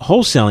about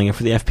wholesaling it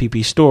for the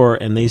FPP store,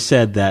 and they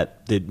said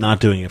that they're not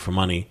doing it for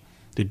money.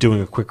 They're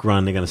doing a quick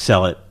run. They're going to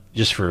sell it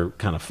just for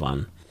kind of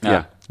fun.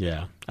 Yeah.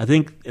 Yeah. I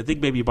think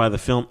maybe you buy the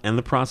film and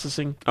the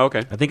processing. Okay.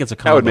 I think it's a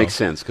combo. That would make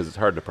sense because it's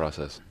hard to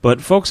process.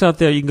 But folks out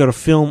there, you can go to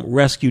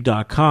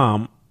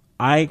filmrescue.com.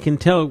 I can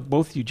tell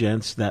both you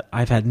gents that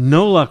I've had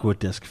no luck with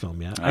disc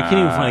film yet. I can't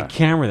even find a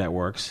camera that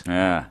works.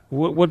 Yeah.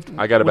 What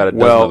I got about a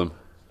dozen of them.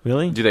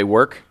 Really? Do they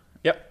work?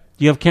 Yep.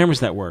 Do you have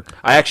cameras that work?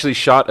 I actually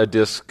shot a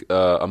disc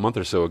a month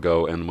or so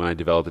ago, and when I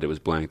developed it, it was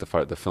blank.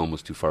 The film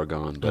was too far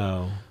gone.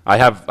 But I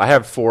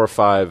have 4 or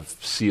 5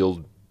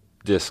 sealed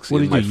discs in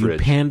my What did you fridge.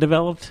 You pan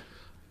developed?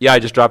 Yeah, I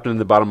just dropped it in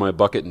the bottom of my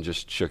bucket and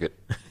just shook it.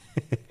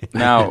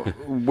 Now,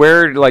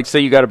 where, like,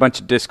 say you got a bunch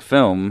of disc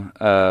film,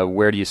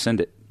 where do you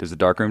send it? Does the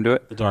darkroom do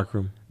it? The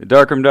darkroom. The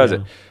darkroom does Yeah.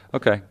 it.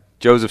 Okay.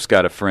 Joseph's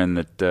got a friend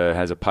that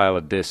has a pile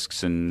of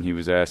discs, and he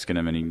was asking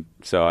him,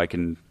 so I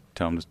can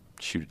tell him to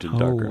shoot it to the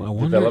darkroom. I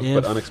wonder Developed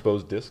if but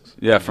unexposed discs?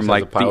 Yeah, from Just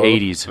like has a the pile of them?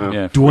 80s. Oh.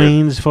 Yeah.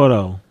 Dwayne's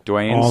photo.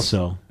 Dwayne's?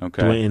 Also.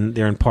 Okay. Dwayne,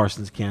 they're in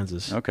Parsons,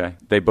 Kansas. Okay.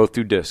 They both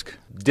do disc.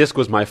 Disc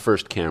was my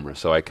first camera,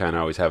 so I kind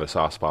of always have a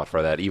soft spot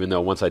for that, even though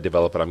once I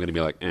develop it, I'm going to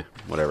be like,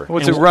 whatever.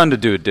 What's it run to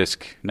do a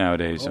disc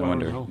nowadays, I I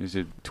wonder? don't know. Is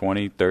it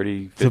 20,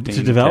 30, To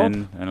 15, develop?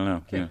 10? I don't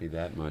know. Can't be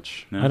that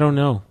much. No. I don't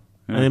know.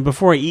 Yeah. And then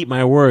before I eat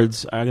my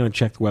words, I'm going to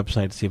check the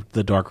website to see if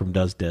the darkroom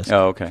does disc.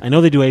 Oh, okay. I know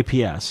they do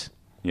APS.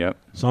 Yep.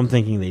 So I'm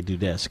thinking they do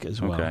disc as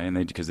well. Okay, and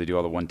because they do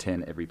all the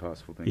 110 every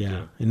possible thing. Yeah.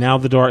 too. And now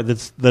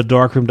that's the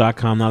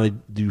darkroom.com. Now they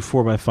do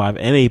 4x5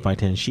 and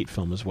 8x10 sheet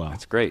film as well.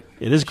 That's great.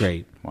 It is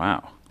great.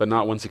 Wow. But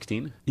not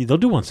 116? They'll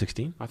do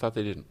 116. I thought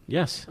they didn't.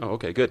 Yes. Oh,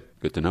 okay, good.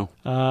 Good to know.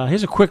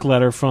 Here's a quick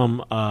letter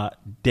from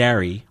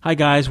Derry. Hi,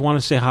 guys. Want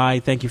to say hi.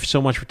 Thank you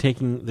so much for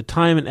taking the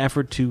time and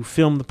effort to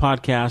film the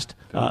podcast.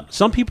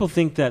 Some people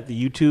think that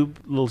the YouTube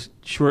little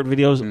short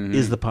videos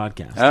is the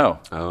podcast.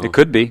 Oh, it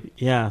could be.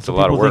 Yeah. It's some a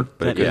lot of people work, think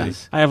but it that could be.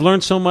 is. I have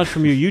learned so much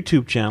from your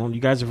YouTube channel.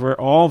 You guys are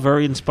all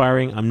very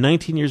inspiring. I'm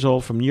 19 years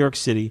old from New York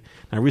City,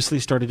 and I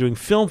recently started doing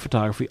film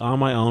photography on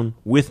my own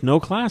with no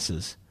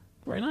classes.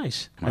 Very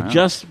nice. Wow. I've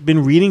just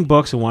been reading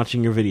books and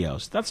watching your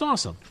videos. That's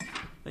awesome.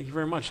 Thank you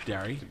very much,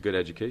 Derry. Good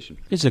education.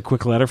 Here's a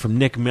quick letter from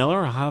Nick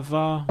Miller. I'll have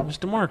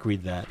Mr. Mark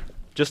read that.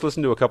 Just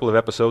listened to a couple of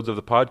episodes of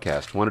the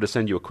podcast. Wanted to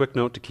send you a quick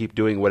note to keep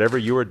doing whatever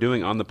you are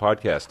doing on the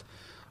podcast.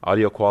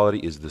 Audio quality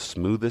is the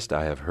smoothest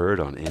I have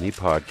heard on any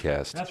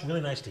podcast. That's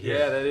really nice to hear.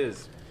 Yeah, that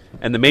is.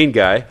 And the main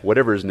guy,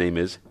 whatever his name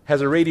is, has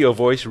a radio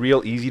voice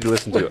real easy to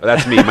listen to.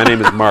 That's me. My name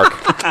is Mark.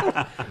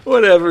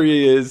 Whatever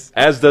he is.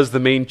 As does the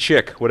main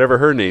chick, whatever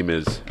her name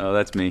is. Oh,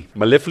 that's me.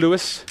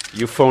 Mellifluous,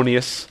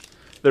 euphonious.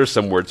 There's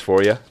some words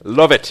for you.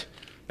 Love it.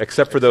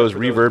 Except for those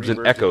reverbs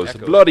and echoes.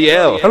 Bloody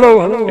hell.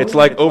 Hello. It's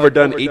like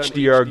overdone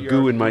HDR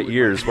goo in my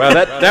ears. Wow,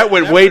 that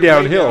went way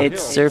downhill.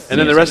 It's surf And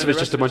then the music. rest of it's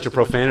just a bunch of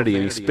profanity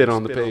and he spit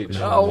on the page.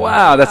 Oh,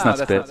 wow. That's not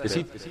spit.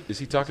 Is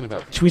he talking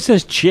about... When he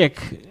says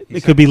chick,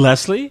 it could be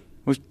Leslie.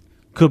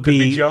 Could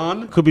be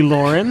John. Could be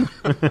Lauren.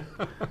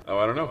 Oh,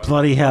 I don't know.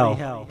 Bloody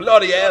hell.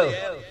 Bloody hell.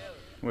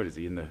 What is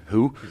he in the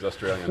Who? He's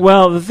Australian.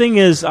 Well, the thing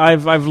is,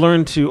 I've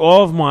learned to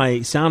all of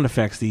my sound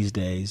effects these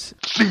days.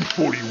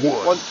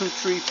 C41. 1, 2,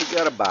 3,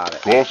 forget about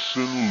it.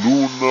 Dawson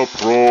Luna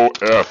Pro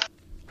F.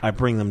 I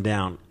bring them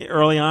down.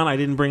 Early on, I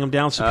didn't bring them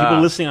down, so people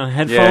listening on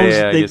headphones,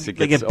 I guess it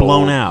they gets get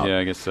blown old. out. Yeah,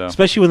 I guess so.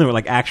 Especially when there were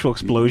like actual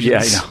explosions. Yeah,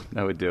 I know.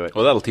 That would do it.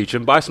 Well, that'll teach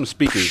him. Buy some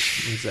speakers.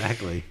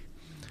 Exactly.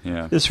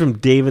 Yeah. This is from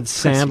David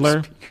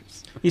Sandler.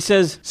 He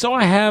says, so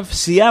I have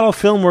Seattle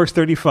Filmworks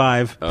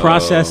 35,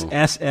 process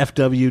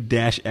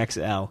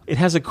SFW-XL. It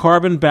has a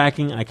carbon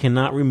backing. I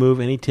cannot remove.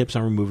 Any tips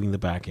on removing the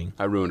backing?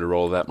 I ruined a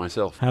roll of that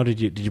myself. How did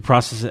you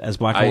process it as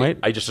black and white?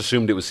 I just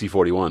assumed it was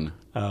C41.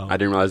 Oh. I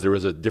didn't realize there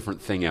was a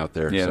different thing out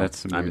there. Yeah, so that's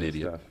some I'm an weird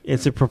idiot. stuff.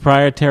 It's a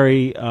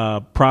proprietary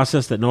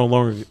process that no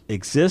longer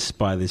exists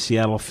by the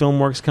Seattle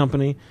Filmworks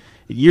Company.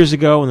 Years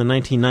ago in the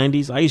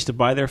 1990s, I used to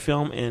buy their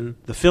film, and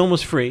the film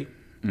was free.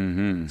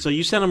 Mm-hmm. So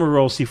you send them a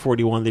roll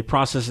C41, they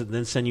process it, and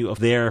then send you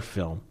their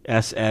film,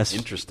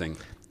 Interesting.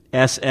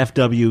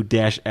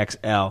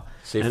 SFW-XL.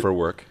 Safe for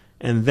work.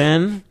 And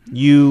then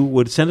you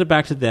would send it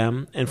back to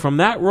them, and from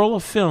that roll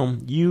of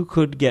film, you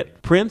could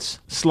get prints,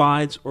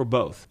 slides, or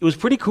both. It was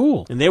pretty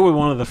cool. And they were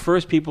one of the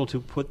first people to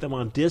put them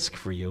on disc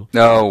for you.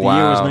 Oh, The wow.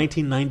 year was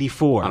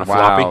 1994. On a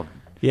floppy?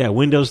 Yeah,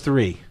 Windows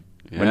 3.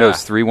 Yeah.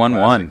 Windows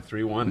 3.11.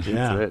 3.1. Yeah.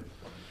 That's it.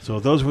 So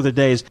those were the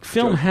days.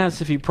 Film has,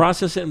 if you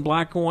process it in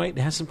black and white,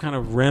 it has some kind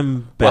of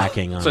REM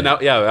backing on So it. now,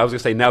 yeah, I was going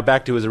to say, now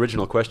back to his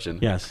original question.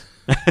 Yes.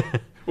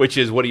 Which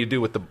is, what do you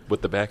do with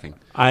the backing?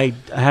 I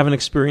haven't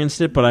experienced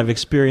it, but I've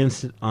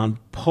experienced it on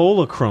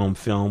Polachrome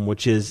film,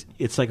 which is,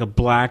 it's like a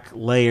black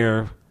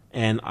layer,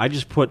 and I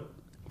just put,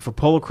 for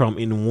Polachrome,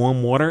 in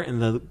warm water, and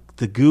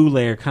the goo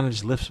layer kind of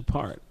just lifts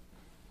apart.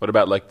 What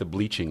about like the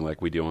bleaching like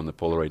we do on the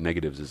Polaroid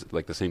negatives? Is it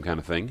like the same kind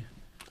of thing?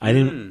 I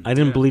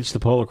didn't bleach the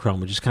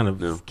Polachrome. It just kind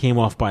of came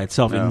off by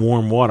itself in No.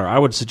 warm water. I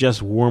would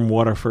suggest warm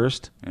water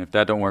first. And if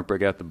that don't work,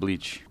 break out the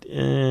bleach.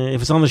 If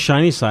it's on the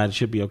shiny side, it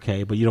should be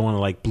okay, but you don't want to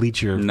like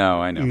bleach your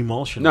No, I know.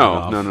 emulsion right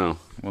off. No.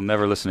 We'll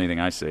never listen to anything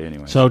I say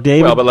anyway. So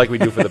David, Well, but like we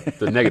do for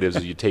the negatives,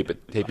 is you tape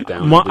it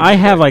down. I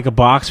have like a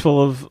box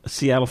full of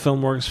Seattle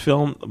Filmworks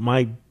film.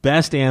 My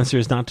best answer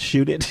is not to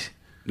shoot it.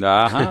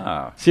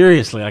 Aha.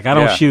 Seriously, like I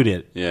don't Yeah. shoot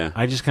it. Yeah.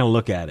 I just kind of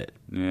look at it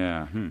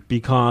Yeah.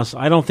 because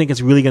I don't think it's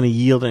really going to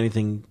yield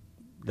anything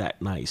that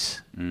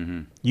nice.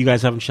 Mm-hmm. You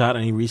guys haven't shot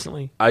any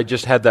recently? I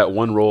just had that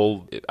one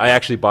roll. I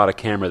actually bought a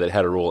camera that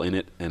had a roll in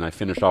it, and I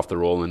finished off the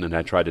roll, and then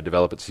I tried to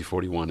develop it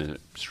C41, and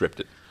it stripped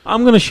it.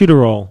 I'm going to shoot a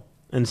roll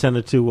and send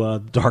it to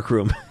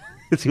Darkroom.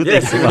 See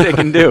what See what they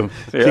can do.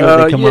 See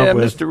what they come up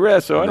with. Mr.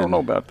 Resso, I don't know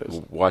about this.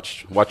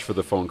 Watch for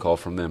the phone call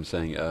from them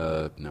saying,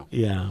 no.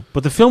 Yeah,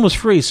 but the film was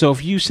free, so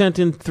if you sent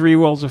in 3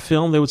 rolls of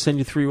film, they would send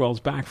you 3 rolls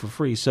back for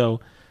free.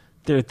 So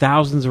there are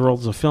thousands of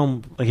rolls of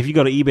film. Like if you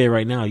go to eBay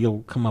right now,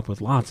 you'll come up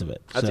with lots of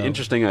it. That's So- an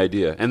interesting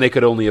idea. And they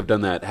could only have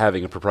done that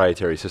having a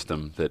proprietary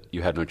system that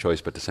you had no choice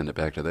but to send it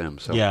back to them.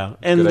 So Yeah,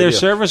 and good their idea.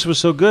 service was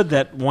so good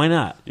that why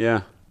not?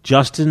 Yeah.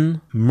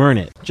 Justin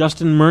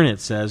Murnett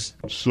says,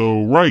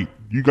 So, right,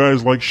 you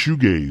guys like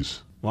shoegaze.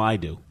 well, I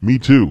do. Me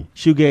too.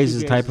 Shoegaze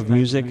is a type of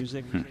music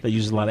that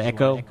uses a lot of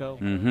echo,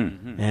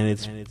 and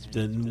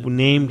the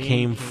name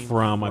came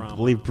from, I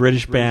believe,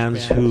 British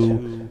bands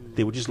who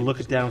they would just look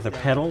down at their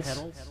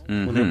pedals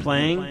when they're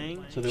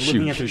playing, so they're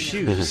looking at their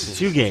shoes.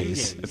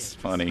 Shoegaze. It's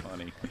funny.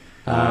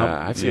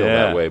 I feel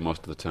yeah. that way most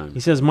of the time. He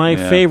says, my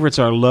Yeah. favorites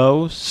are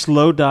Low,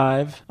 Slow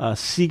Dive,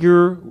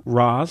 Sigur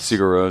Rós,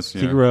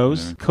 Sigur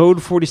Rós,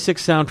 Code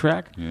 46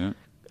 soundtrack,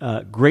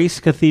 Yeah. Grace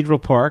Cathedral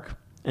Park,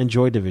 and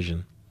Joy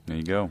Division. There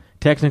you go.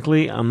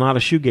 Technically, I'm not a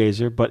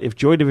shoegazer, but if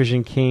Joy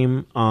Division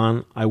came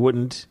on, I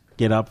wouldn't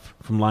get up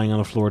from lying on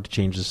the floor to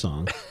change the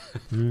song.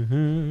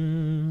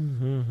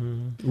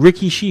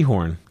 Ricky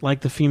Shehorn,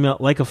 like a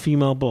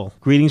female bull.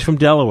 Greetings from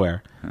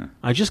Delaware.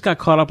 I just got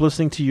caught up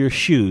listening to your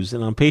shoes,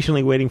 and I'm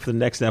patiently waiting for the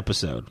next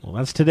episode. Well,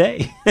 that's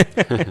today.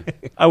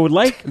 I would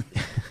like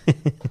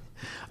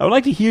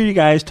to hear you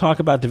guys talk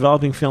about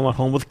developing film at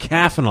home with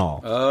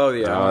Caffenol. Oh,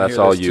 yeah. Oh, that's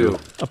all you.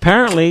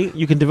 Apparently,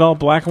 you can develop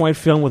black and white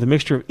film with a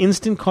mixture of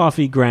instant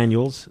coffee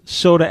granules,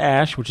 soda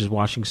ash, which is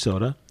washing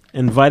soda,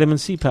 and vitamin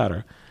C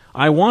powder.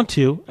 I want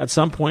to, at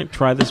some point,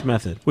 try this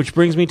method. Which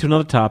brings me to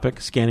another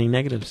topic, scanning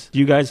negatives. Do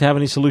you guys have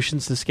any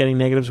solutions to scanning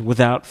negatives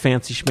without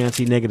fancy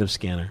schmancy negative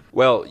scanner?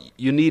 Well,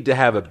 you need to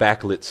have a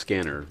backlit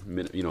scanner,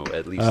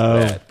 at least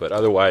that. But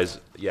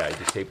otherwise, yeah, you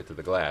just tape it to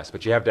the glass.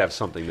 But you have to have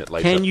something that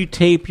lights up. Can you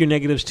tape your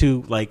negatives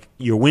to, like,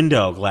 your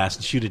window glass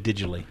and shoot it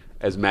digitally?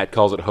 As Matt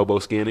calls it, hobo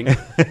scanning.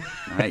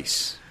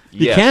 Nice.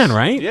 You Yes. can,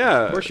 right?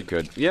 Yeah. Of course you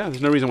could. Yeah,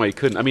 there's no reason why you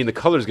couldn't. I mean, the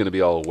color's going to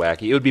be all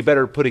wacky. It would be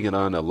better putting it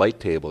on a light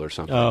table or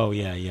something. Oh,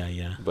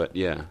 yeah. But,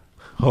 yeah.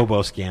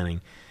 Hobo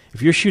scanning.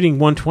 If you're shooting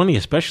 120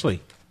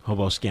 especially,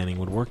 hobo scanning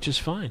would work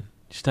just fine.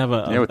 Just have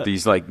with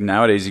these, like,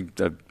 nowadays,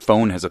 the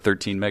phone has a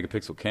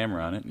 13-megapixel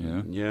camera on it. You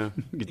know? Yeah.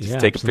 You could just Yeah,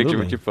 take a picture absolutely.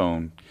 with your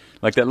phone.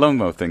 Like that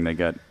Longmo thing they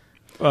got.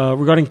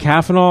 Regarding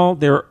Caffenol,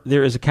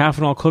 there is a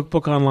Caffenol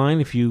cookbook online.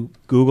 If you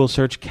Google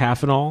search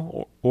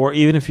Caffenol, or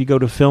even if you go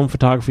to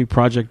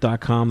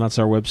filmphotographyproject.com, that's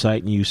our website,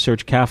 and you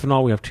search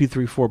Caffenol, we have 2,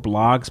 3, 4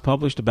 blogs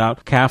published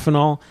about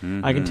Caffenol.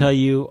 I can tell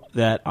you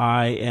that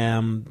I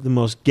am the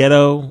most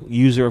ghetto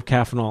user of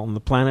Caffenol on the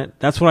planet.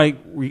 That's what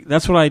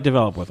I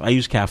develop with. I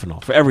use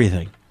Caffenol for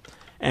everything.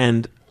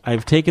 And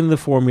I've taken the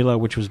formula,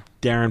 which was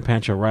Darren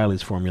Pancho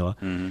Riley's formula,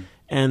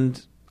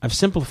 and I've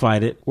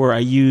simplified it where I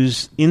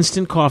use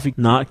instant coffee,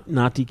 not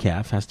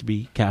decaf, has to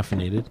be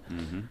caffeinated.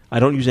 I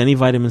don't use any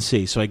vitamin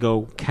C, so I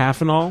go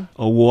caffeinol,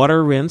 a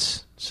water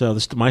rinse. So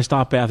my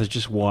stop bath is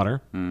just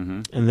water.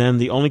 And then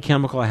the only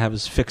chemical I have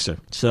is Fixer.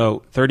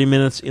 So 30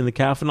 minutes in the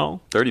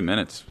caffeinol. 30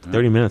 minutes.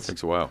 30 minutes.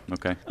 Takes a while.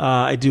 Okay.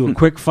 I do a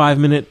quick 5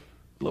 minute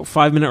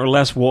or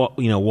less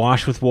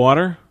wash with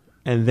water,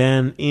 and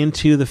then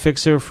into the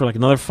Fixer for like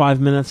another 5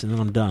 minutes, and then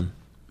I'm done.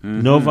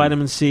 No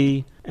vitamin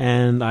C,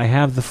 and I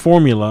have the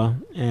formula,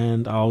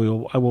 and I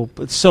will.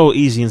 It's so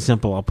easy and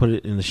simple. I'll put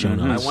it in the show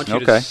notes. I want you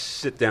to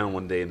sit down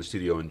one day in the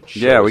studio and show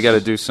Yeah, we us. got to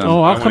do some.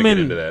 Oh, I'll come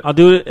in. I'll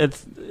do it.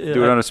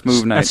 Do it on a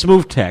smooth night. At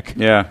Smooth Tech.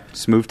 Yeah,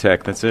 Smooth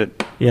Tech. That's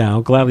it. Yeah,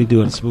 I'll gladly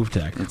do it at Smooth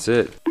Tech. That's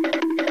it.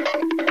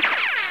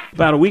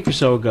 About a week or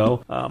so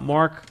ago,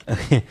 Mark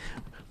and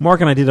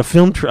I did a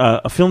film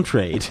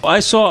trade. I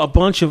saw a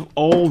bunch of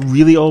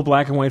really old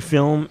black and white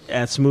film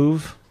at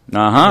Smooth.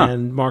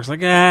 And Mark's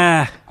like,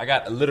 I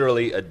got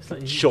literally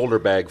a shoulder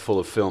bag full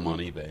of film on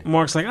eBay.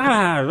 Mark's like,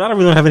 I don't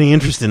really have any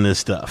interest in this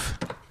stuff.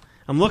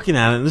 I'm looking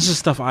at it, and this is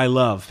stuff I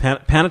love.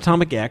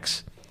 Panatomic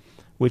X,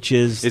 which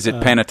is... Is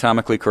it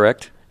panatomically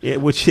correct?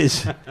 Which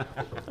is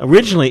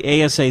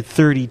originally ASA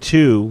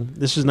 32.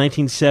 This was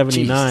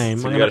 1979.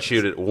 So you got to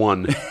shoot it at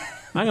 1.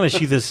 I'm going to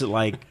shoot this at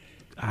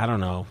I don't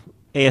know,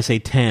 ASA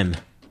 10.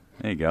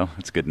 There you go.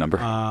 That's a good number.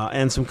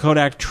 And some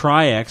Kodak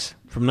Tri-X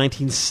from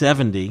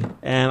 1970.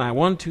 And I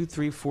 1, 2,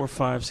 3, 4,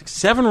 5, 6,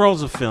 7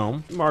 rolls of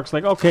film. Mark's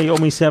like, okay, you owe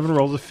me 7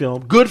 rolls of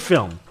film. Good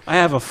film. I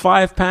have a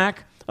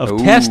 5-pack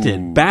of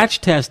batch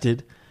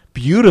tested,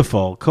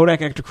 beautiful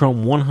Kodak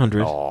Ektachrome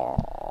 100.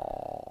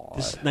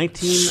 This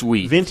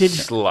 19 vintage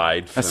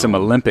slide film. That's some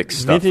Olympic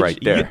stuff right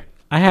there.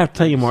 I have to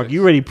tell you, Mark,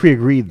 you already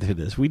pre-agreed to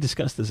this. We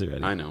discussed this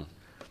already. I know.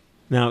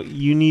 Now,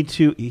 you need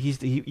to...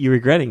 you're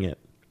regretting it.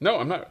 No,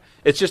 I'm not.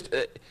 It's just...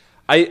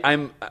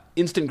 I'm an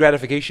instant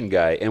gratification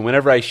guy, and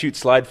whenever I shoot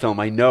slide film,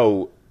 I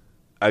know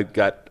I've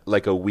got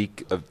like a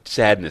week of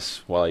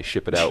sadness while I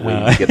ship it out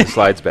waiting to get the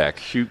slides back.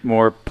 Shoot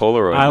more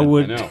Polaroid.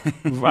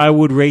 I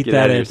would rate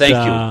that at... Thank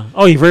you.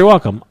 Oh, you're very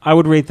welcome. I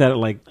would rate that at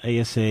like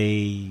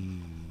ASA...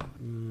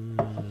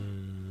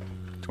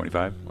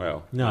 25?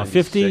 Well, no,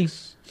 50.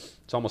 It's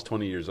almost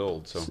 20 years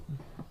old, so...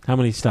 How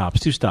many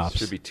stops? 2 stops.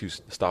 Should be 2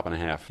 stop and a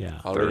half.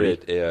 Yeah. I'll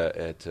rate it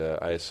at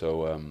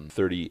ISO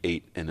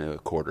 38 and a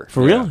quarter.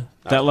 For real?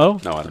 That low?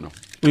 No, I don't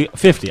know.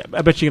 50.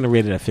 I bet you're going to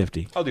rate it at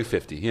 50. I'll do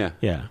 50, yeah.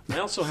 Yeah. I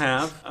also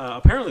have,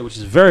 apparently, which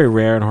is very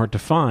rare and hard to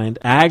find,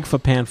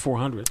 AGFA Pan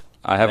 400.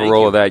 I have a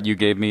roll of that you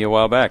gave me a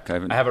while back. I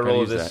have a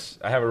roll of this.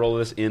 I have a roll of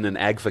this in an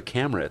AGFA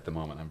camera at the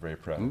moment. I'm very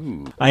proud.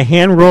 Ooh. I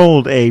hand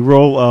rolled a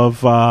roll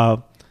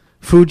of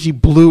Fuji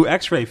blue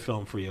X-ray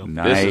film for you.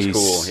 Nice. This is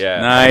cool.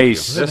 Yeah.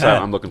 Nice. This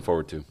I'm looking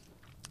forward to.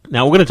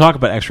 Now, we're going to talk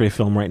about X-ray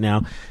film right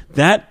now.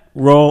 That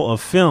roll of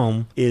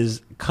film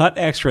is cut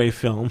X-ray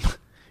film.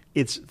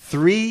 It's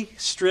 3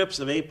 strips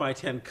of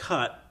 8x10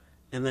 cut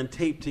and then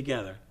taped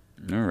together.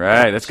 All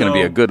right. That's going to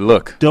be a good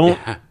look. Don't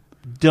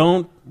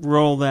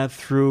roll that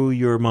through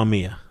your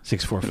Mamiya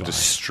 645.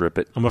 Just strip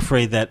it. I'm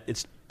afraid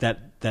that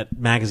that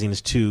magazine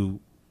is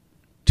too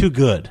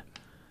good.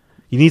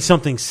 You need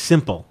something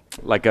simple.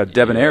 Like a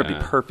Debonair would be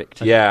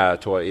perfect. Yeah,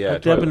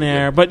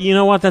 Debonair. But you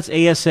know what? That's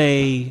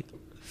ASA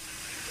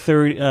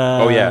 30.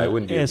 It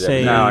wouldn't be a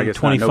ASA no, I guess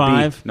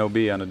 25. No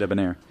B on a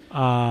Debonair. Or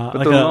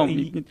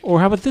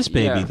how about this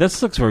baby? Yeah.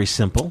 This looks very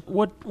simple.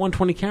 What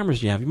 120 cameras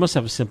do you have? You must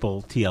have a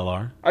simple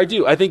TLR. I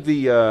do. I think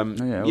the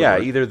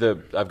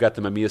either I've got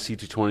the Mamiya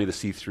C220, the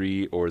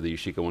C3, or the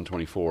Yashica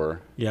 124.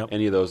 Yep.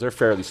 Any of those, they're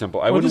fairly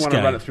simple. I wouldn't want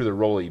to run it through the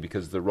Rolly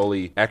because the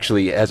Rolly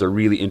actually has a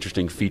really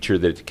interesting feature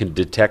that it can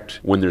detect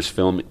when there's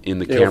film in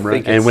the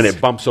camera, and when it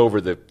bumps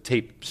over the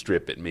tape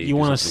strip, it may. You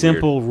want a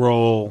simple weird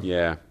roll.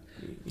 Yeah.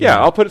 Yeah,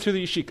 I'll put it through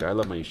the Yashica. I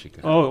love my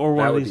Yashica. Oh, or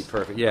one that of would these. Be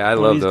perfect. Yeah, I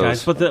love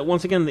those. Guys. But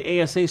once again,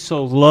 the ASA is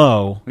so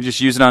low. We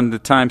just use it on the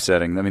time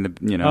setting. I mean,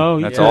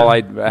 that's all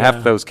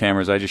half those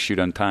cameras I just shoot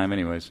on time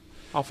anyways.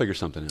 I'll figure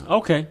something out.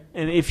 Okay.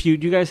 And do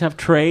you guys have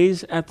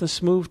trays at the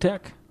Smooth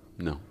Tech?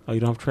 No. Oh,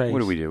 you don't have trays? What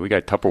do we do? We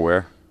got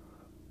Tupperware.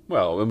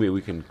 Well,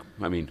 we can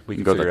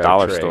go to the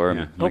dollar store.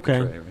 Yeah. Okay,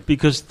 tray, right?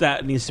 Because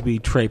that needs to be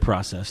tray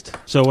processed.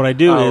 So what I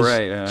do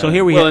is, so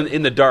here we have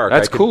in the dark.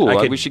 That's cool.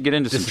 We should get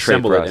into some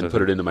tray processing and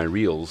put it into my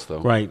reels,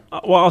 though. Right.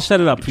 Well, I'll set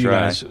it up for you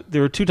guys.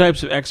 There are 2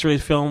 types of X-ray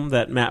film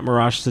that Matt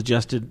Marash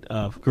suggested: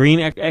 green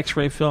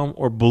X-ray film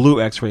or blue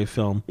X-ray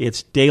film.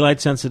 It's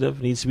daylight sensitive.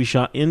 It needs to be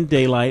shot in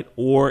daylight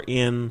or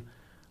in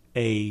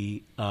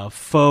a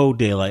faux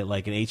daylight,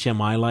 like an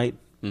HMI light.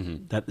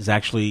 Mm-hmm. That is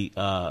actually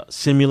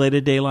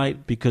simulated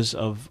daylight because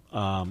of,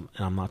 and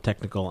I'm not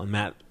technical, and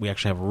Matt, we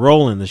actually have a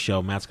role in the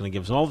show. Matt's going to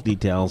give us all the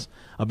details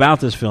about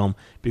this film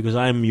because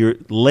I'm your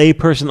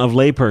layperson of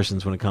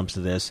laypersons when it comes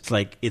to this. It's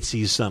like it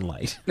sees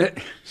sunlight.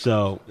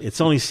 So it's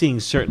only seeing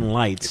certain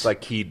lights. It's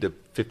like keyed to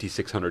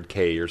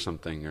 5600K or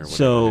something. Or whatever.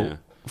 So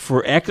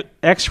for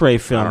X-ray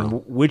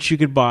film, which you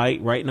could buy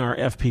right in our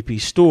FPP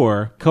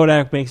store,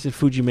 Kodak makes it,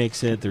 Fuji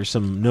makes it. There's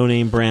some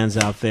no-name brands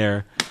out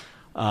there.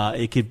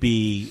 It could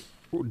be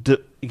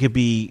it could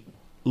be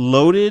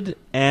loaded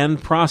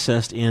and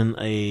processed in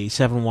a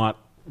 7-watt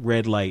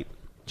red light,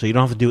 so you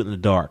don't have to do it in the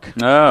dark.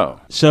 Oh.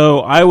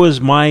 So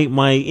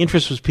my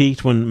interest was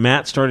piqued when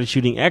Matt started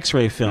shooting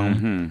X-ray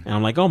film, and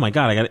I'm like, oh my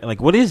god,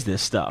 what is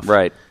this stuff?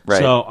 Right.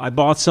 So I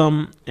bought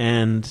some,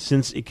 and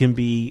since it can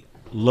be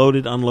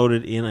loaded,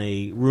 unloaded in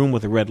a room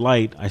with a red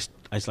light, I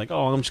was like,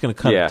 oh, I'm just going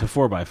to cut it to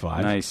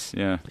 4x5. Nice,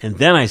 yeah. And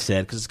then I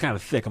said, because it's kind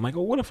of thick, I'm like,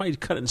 well, what if I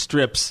cut it in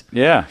strips?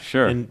 Yeah,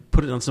 sure. And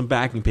put it on some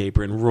backing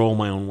paper and roll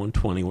my own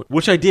 120,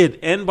 which I did.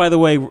 And by the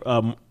way,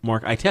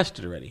 Mark, I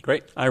tested already.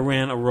 Great. I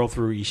ran a roll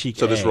through Yashica.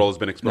 So this roll has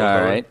been exposed.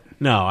 All right.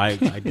 No, I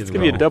did It's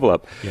going to be a double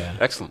up. Yeah.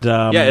 Excellent.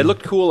 Yeah, it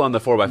looked cool on the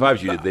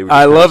 4x5s you did. They were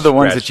I just love the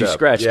ones that you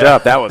scratched scratched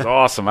up. That was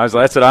awesome. That's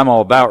what I'm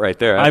all about right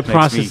there. That I makes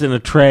processed me- in a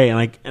tray,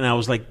 and I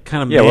was like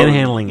kind of well,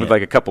 manhandling with it.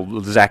 like a couple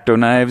of X-Acto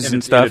knives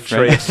and stuff. a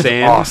tray right? of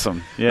sand.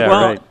 Awesome. Yeah,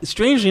 well, right.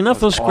 strangely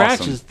enough, those That's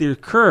scratches, they're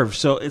curved,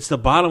 so it's the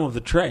bottom of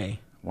the tray.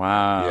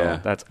 Wow. Yeah.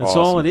 That's That's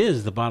awesome. all it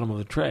is, the bottom of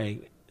the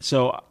tray.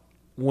 So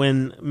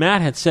when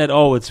Matt had said,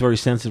 oh, it's very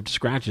sensitive to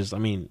scratches, I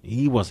mean,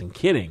 he wasn't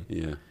kidding.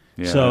 Yeah.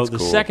 Yeah, So that's the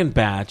cool. second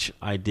batch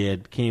I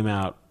did came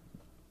out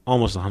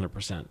almost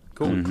 100%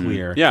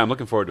 clear. Yeah, I'm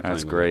looking forward to playing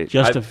That's with great. it.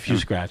 Just I've- a few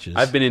scratches.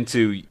 I've been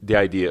into the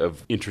idea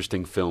of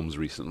interesting films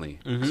recently.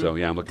 Mm-hmm. So,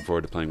 yeah, I'm looking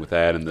forward to playing with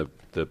that and the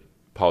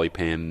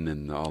Polypan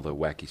and all the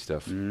wacky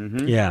stuff.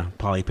 Yeah,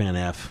 Polypan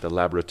F. The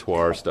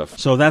laboratoire stuff.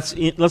 So that's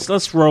it.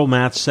 Let's roll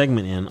Matt's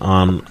segment in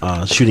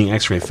on shooting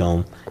X-ray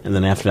film, and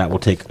then after that we'll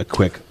take a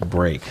quick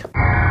break.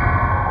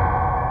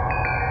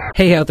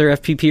 Hey out there,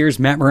 FPPers,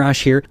 Matt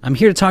Marash here. I'm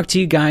here to talk to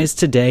you guys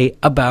today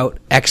about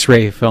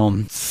X-ray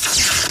film.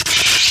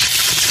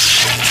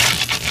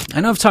 I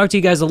know I've talked to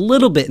you guys a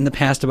little bit in the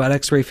past about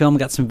X-ray film,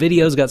 got some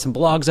videos, got some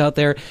blogs out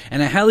there,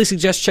 and I highly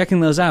suggest checking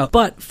those out.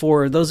 But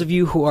for those of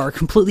you who are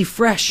completely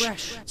fresh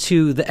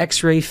to the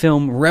X-ray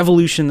film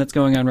revolution that's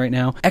going on right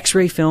now,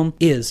 X-ray film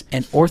is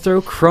an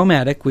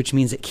orthochromatic, which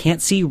means it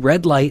can't see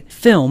red light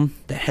film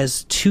that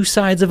has two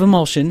sides of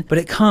emulsion, but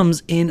it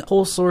comes in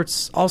all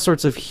sorts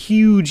of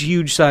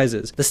huge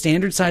sizes. The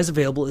standard size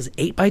available is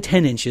 8 by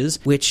 10 inches,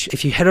 which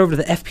if you head over to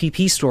the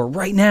FPP store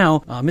right now,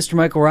 Mr.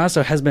 Michael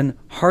Rosso has been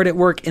hard at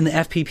work in the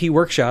FPP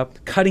workshop,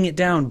 cutting it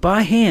down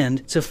by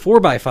hand to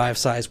 4x5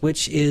 size,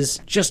 which is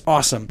just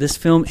awesome. This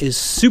film is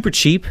super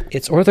cheap.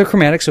 It's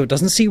orthochromatic, so it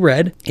doesn't see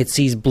red. It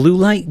sees blue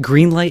light,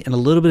 green light, and a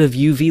little bit of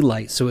UV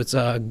light, so it's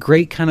a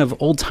great kind of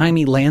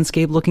old-timey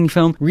landscape-looking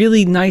film.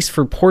 Really nice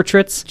for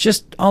portraits,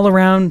 just all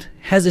around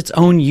has its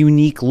own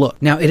unique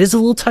look. Now, it is a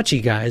little touchy,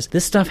 guys.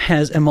 This stuff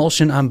has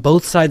emulsion on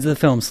both sides of the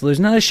film, so there's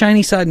not a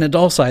shiny side and a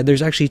dull side.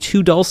 There's actually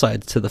two dull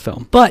sides to the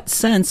film. But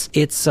since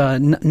it's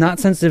not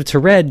sensitive to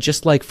red,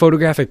 just like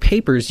photographic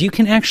papers, you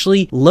can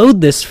actually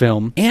load this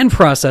film and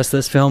process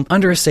this film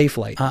under a safe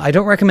light. I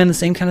don't recommend the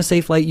same kind of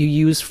safe light you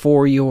use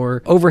for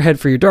your overhead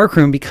for your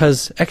darkroom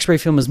because X-ray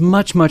film is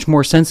much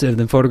more sensitive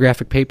than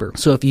photographic paper.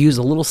 So if you use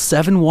a little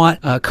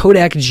 7-watt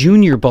Kodak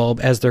Junior bulb,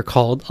 as they're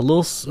called, a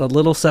little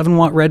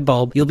 7-watt red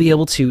bulb, you'll be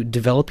able to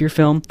develop your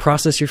film,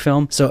 process your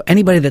film. So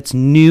anybody that's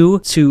new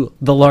to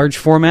the large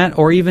format,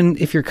 or even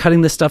if you're cutting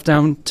this stuff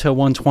down to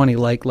 120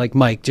 like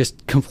Mike,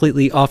 just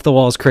completely off the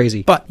walls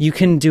crazy. But you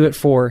can do it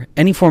for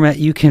any format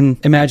you can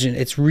imagine.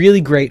 It's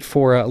really great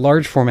for a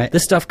large format.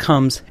 This stuff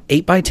comes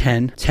 8 by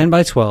 10, 10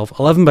 by 12,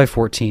 11 by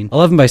 14,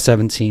 11 by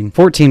 17,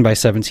 14 by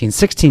 17,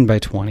 16 by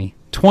 20.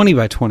 20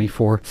 by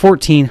 24,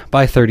 14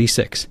 by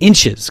 36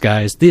 inches,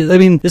 guys. I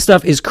mean, this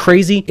stuff is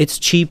crazy. It's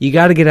cheap. You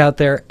got to get out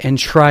there and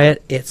try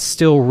it. It's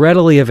still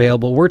readily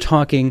available. We're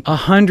talking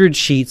 100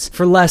 sheets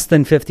for less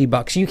than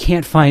 $50. You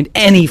can't find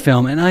any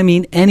film, and I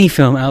mean any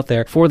film out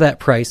there for that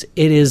price.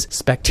 It is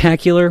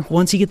spectacular.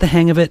 Once you get the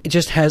hang of it, it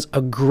just has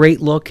a great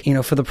look. You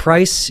know, for the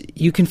price,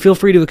 you can feel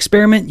free to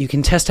experiment. You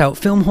can test out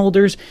film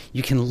holders.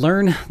 You can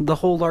learn the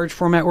whole large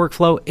format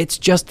workflow. It's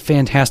just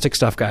fantastic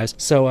stuff, guys.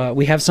 So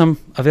we have some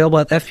available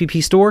at the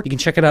FPP store. You can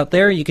check it out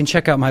there. You can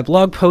check out my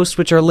blog posts,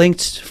 which are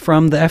linked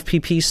from the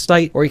FPP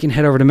site, or you can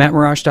head over to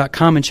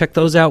mattmirage.com and check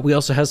those out. We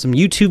also have some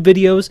YouTube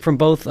videos from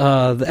both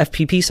the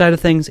FPP side of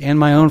things and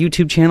my own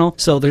YouTube channel.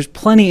 So there's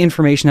plenty of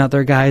information out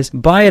there, guys.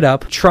 Buy it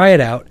up, try it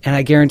out, and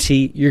I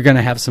guarantee you're going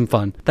to have some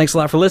fun. Thanks a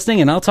lot for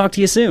listening, and I'll talk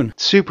to you soon.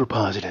 Super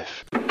positive.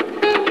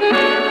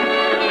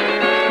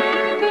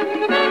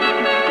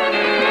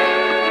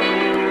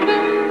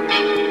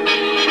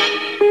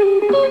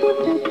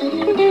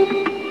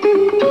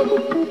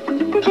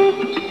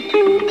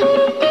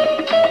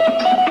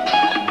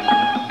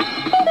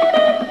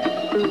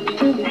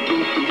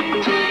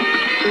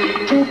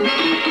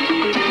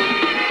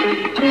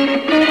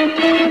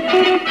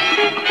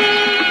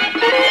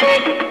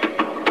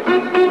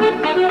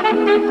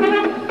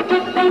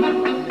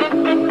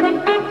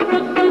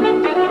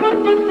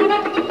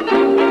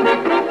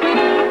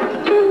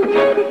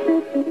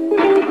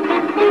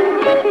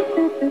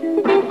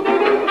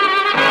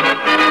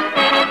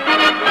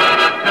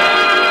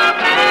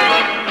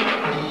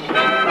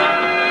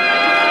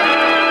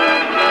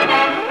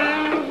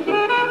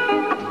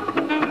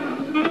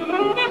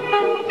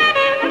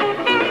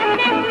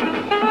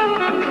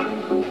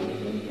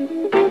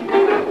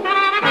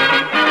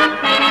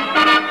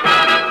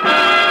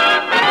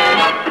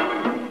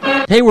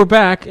 Hey, we're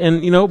back,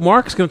 and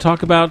Mark's going to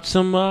talk about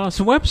some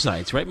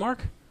websites, right,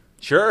 Mark?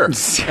 Sure.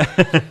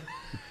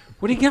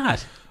 What do you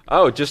got?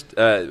 Oh, just,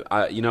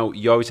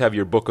 you always have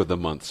your book of the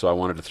month, so I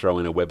wanted to throw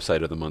in a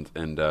website of the month.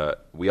 And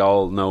we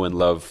all know and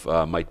love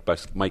Mike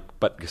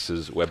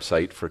Butkus's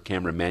website for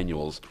camera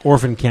manuals.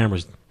 Orphan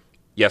Cameras.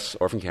 Yes,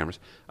 Orphan Cameras.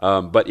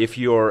 But if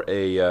you're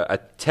a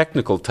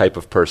technical type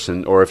of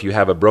person, or if you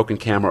have a broken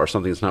camera or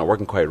something that's not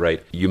working quite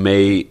right, you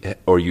may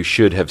or you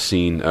should have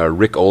seen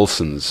Rick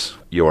Olson's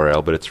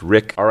URL, but it's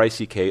Rick,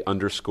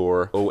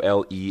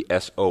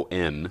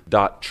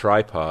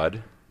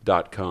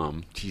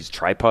 RICK_OLESON.tripod.com. Geez,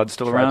 Tripod's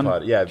still around?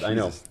 Tripod, yeah, I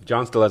know.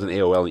 John still has an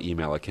AOL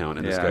email account.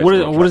 And this guy's What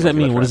still does that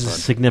mean? Tripod. What is the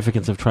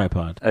significance of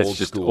Tripod? It's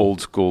just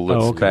old school.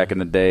 Oh, okay. Back in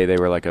the day, they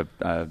were like a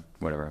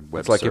web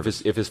It's like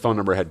service. if his phone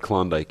number had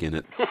Klondike in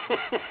it.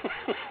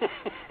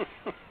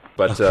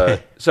 But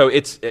so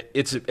it's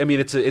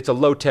a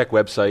low tech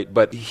website,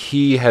 but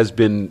he has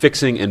been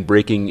fixing and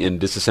breaking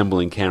and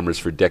disassembling cameras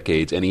for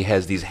decades, and he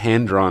has these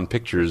hand drawn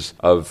pictures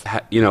of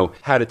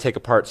how to take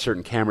apart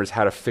certain cameras,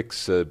 how to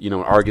fix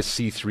Argus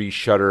C3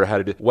 shutter,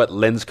 what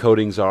lens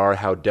coatings are,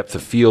 how depth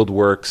of field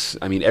works.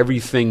 I mean,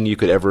 everything you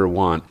could ever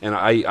want. And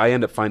I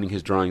end up finding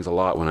his drawings a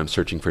lot when I'm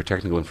searching for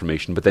technical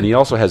information. But then he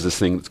also has this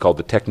thing that's called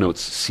the TechNotes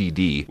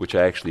CD, which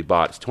I actually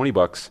bought. It's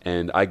 $20,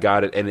 and I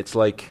got it, and it's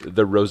like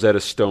the Rosetta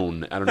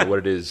Stone. I don't know what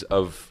it is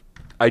of.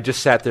 I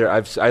just sat there.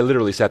 I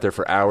literally sat there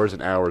for hours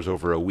and hours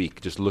over a week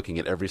just looking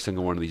at every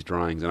single one of these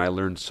drawings, and I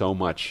learned so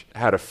much.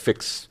 How to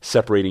fix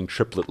separating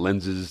triplet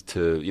lenses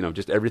to,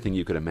 just everything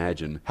you could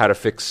imagine. How to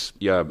fix,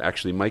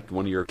 actually, Mike,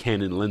 one of your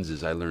Canon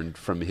lenses I learned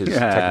from his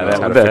techniques,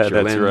 how to fix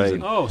your lens. Right.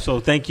 Oh,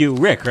 so thank you,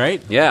 Rick,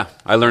 right? Yeah.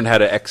 I learned how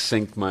to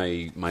X-sync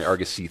my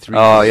Argus C3.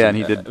 Oh, yeah,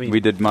 and we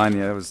did mine.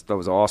 Yeah, that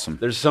was awesome.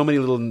 There's so many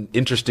little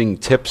interesting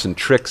tips and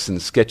tricks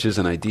and sketches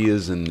and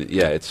ideas, and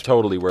yeah, it's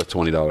totally worth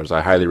 $20.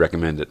 I highly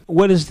recommend it.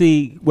 What is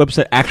the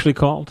website actually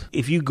called?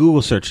 If you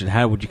Google search it,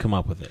 how would you come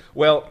up with it?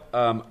 Well,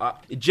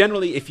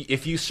 generally,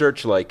 if you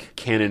search like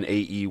Canon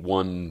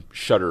AE1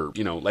 shutter,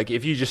 like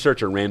if you just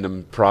search a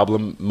random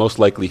problem, most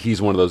likely he's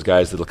one of those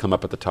guys that'll come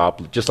up at the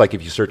top. Just like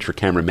if you search for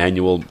camera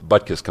manual,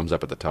 Butkus comes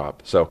up at the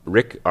top. So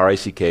Rick,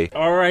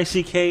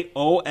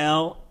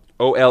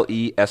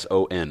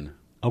 RICK_OLESON.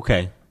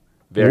 Okay.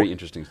 Very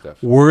interesting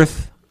stuff.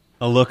 Worth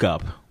a look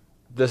up.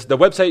 The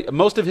website,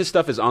 most of his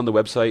stuff is on the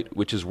website,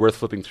 which is worth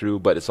flipping through,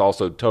 but it's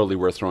also totally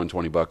worth throwing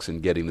 $20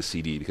 and getting the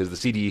CD, because the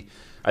CD,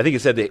 I think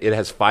it said that it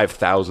has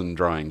 5,000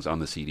 drawings on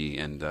the CD,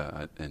 and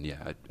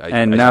yeah.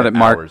 I now that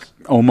Mark hours.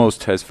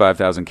 almost has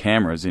 5,000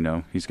 cameras,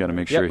 he's got to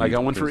make sure. I he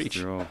got one for goes each.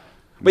 through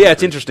But yeah,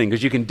 it's interesting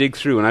because you can dig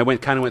through, and I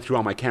kind of went through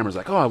all my cameras,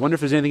 like, I wonder if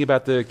there's anything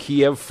about the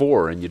Kiev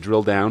 4, and you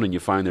drill down and you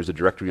find there's a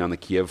directory on the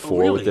Kiev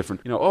 4 with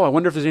different, I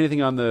wonder if there's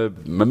anything on the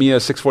Mamiya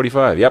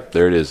 645. Yep,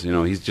 there it is.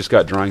 He's just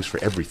got drawings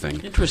for everything.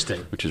 Interesting.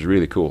 Which is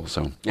really cool.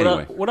 So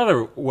anyway, what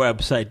other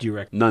website do you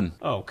recommend? None.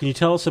 Oh, can you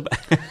tell us about?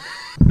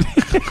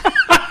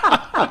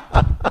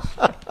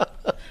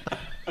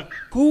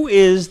 Who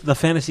is the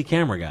fantasy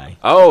camera guy?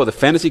 Oh, the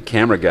fantasy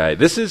camera guy.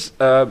 This is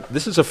a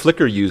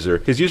Flickr user.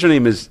 His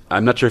username is,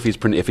 I'm not sure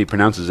if he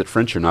pronounces it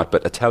French or not,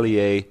 but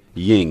Atelier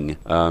Ying.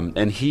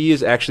 And he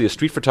is actually a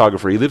street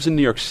photographer. He lives in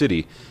New York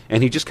City,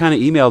 and he just kind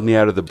of emailed me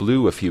out of the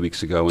blue a few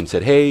weeks ago and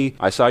said, "Hey,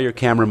 I saw your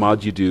camera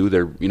mods you do.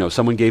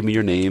 Someone gave me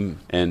your name,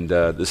 and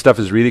the stuff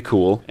is really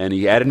cool." And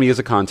he added me as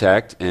a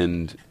contact,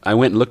 and I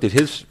went and looked at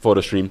his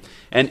photo stream,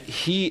 and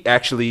he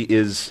actually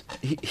is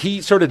I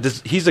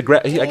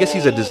guess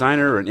he's a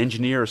designer or an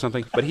engineer or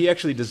something, but he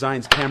actually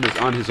designs cameras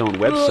on his own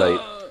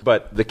website.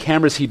 But the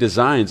cameras he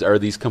designs are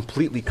these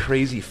completely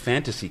crazy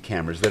fantasy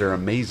cameras that are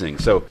amazing.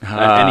 So,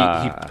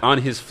 and he on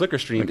his Flickr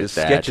stream is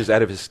sketches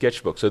out of his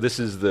sketchbook. So this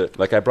is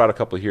I brought a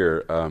couple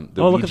here. The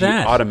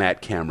VG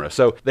Automat camera.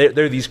 So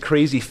they're these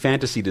crazy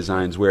fantasy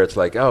designs where it's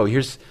like,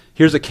 here's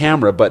a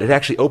camera, but it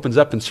actually opens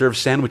up and serves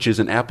sandwiches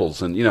and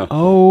apples, and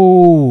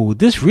Oh,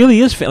 this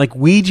really is like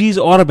Ouija's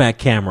Automat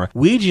camera.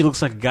 Ouija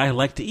looks like a guy who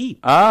liked to eat.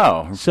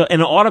 Oh, so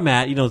an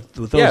Automat, with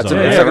those. Yeah, it's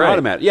like an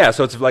Automat. Yeah,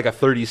 so it's like a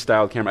 30s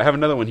style camera. I have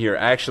another one here.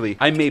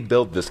 I may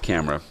build this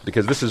camera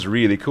because this is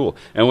really cool.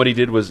 And what he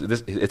did was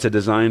it's a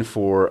design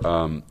for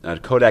a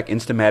Kodak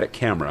Instamatic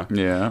camera.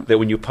 Yeah. That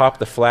when you pop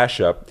the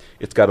flash up,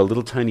 it's got a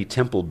little tiny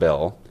temple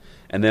bell.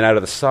 And then out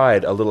of the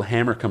side, a little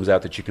hammer comes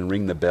out that you can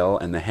ring the bell,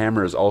 and the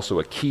hammer is also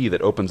a key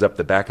that opens up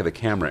the back of the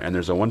camera. And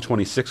there's a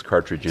 126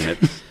 cartridge in it,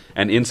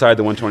 and inside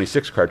the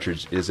 126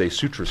 cartridge is a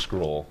sutra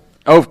scroll.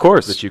 Oh, of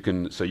course. That you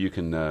can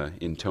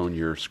intone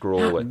your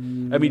scroll. I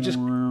mean, just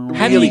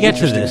how do you get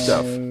to this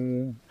stuff?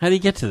 How do you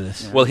get to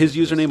this? Well, his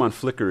username on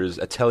Flickr is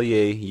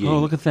Atelier Ying. Oh,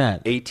 look at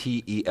that.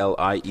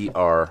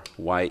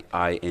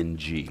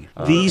 ATELIERYING.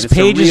 These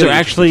pages are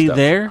actually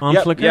there on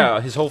Flickr?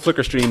 Yeah, his whole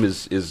Flickr stream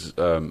is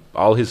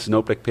all his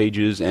notebook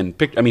pages and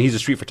he's a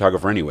street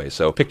photographer anyway,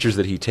 so pictures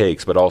that he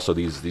takes, but also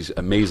these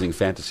amazing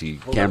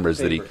fantasy cameras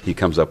that he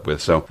comes up with.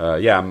 So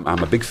I'm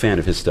a big fan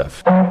of his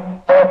stuff.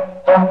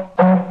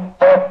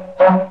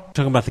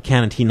 Talking about the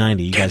Canon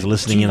T90, you guys are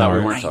listening in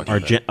our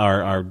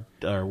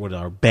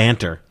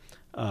banter.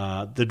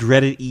 The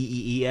dreaded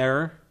EEE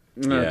error.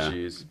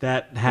 jeez.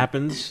 That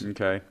happens.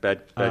 Okay,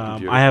 bad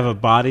computer. I have a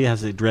body that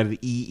has the dreaded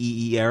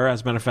EEE error.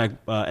 As a matter of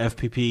fact,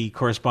 FPP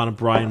correspondent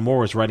Brian Moore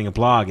was writing a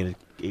blog, and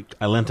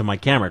I lent him my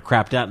camera. It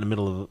crapped out in the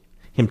middle of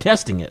him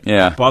testing it.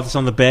 Yeah. Bought this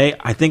on the Bay.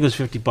 I think it was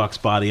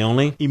 $50 body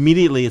only.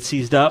 Immediately it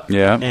seized up.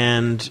 Yeah.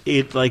 And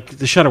it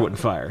the shutter wouldn't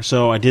fire.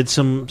 So I did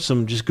some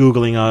just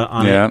Googling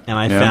on it, and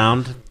I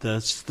found the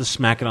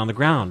smack it on the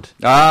ground.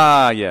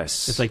 Ah,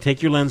 yes. It's like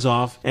take your lens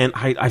off, and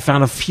I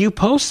found a few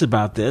posts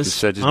about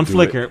this on do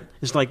Flickr. it.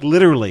 It's like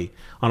literally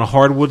on a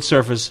hardwood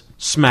surface,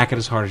 smack it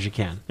as hard as you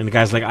can. And the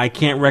guy's like, I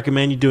can't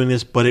recommend you doing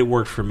this, but it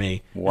worked for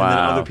me. Wow. And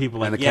then other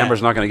people like, and the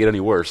camera's not going to get any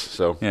worse.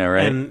 So yeah,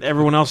 right. And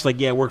everyone else like,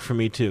 yeah, it worked for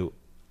me too.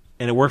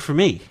 And it worked for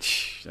me.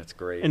 That's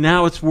great. And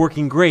now it's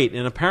working great.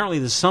 And apparently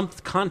there's some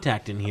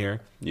contact in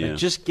here that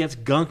just gets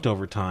gunked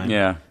over time.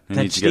 Yeah. It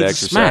that needs to get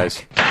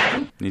exercise.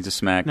 Needs a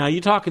smack. Now,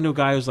 you're talking to a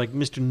guy who's like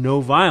Mr.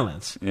 No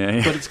Violence.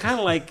 Yeah. But it's kind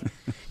of like,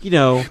 you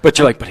know. But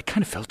you're like, but it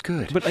kind of felt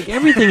good. But like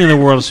everything in the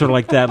world is sort of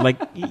like that.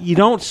 Like, you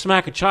don't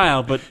smack a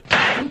child, but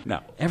no.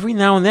 Every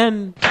now and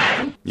then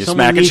you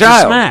someone smack needs a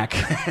child.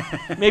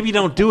 Smack. Maybe you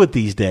don't do it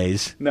these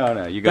days.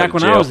 No. You go Back to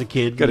when jail. I was a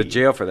kid. Go to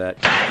jail for that.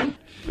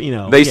 You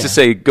know, they used to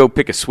say, go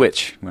pick a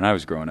switch when I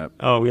was growing up.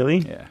 Oh, really?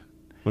 Yeah.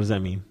 What does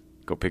that mean?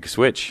 Go pick a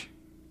switch.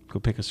 Go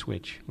pick a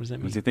switch. What does that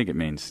mean? What do you think it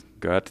means?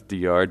 Go out to the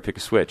yard, pick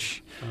a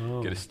switch.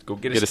 Oh. Get a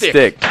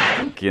stick.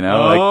 You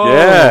know,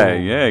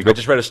 yeah. I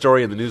just read a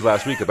story in the news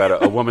last week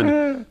about a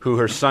woman who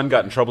her son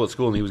got in trouble at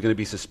school and he was going to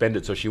be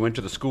suspended. So she went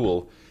to the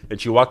school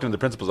and she walked into the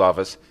principal's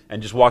office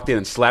and just walked in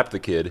and slapped the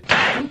kid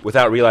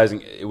without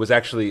realizing it was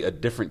actually a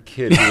different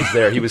kid who was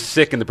there. He was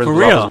sick in the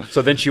principal's office.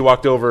 So then she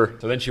walked over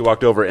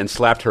and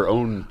slapped her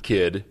own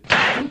kid.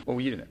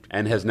 Well, you didn't.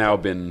 And has now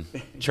been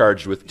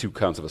charged with 2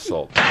 counts of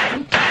assault.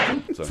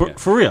 So,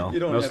 for real? You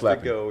don't have to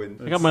go. I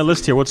got my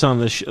list here. What's on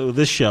this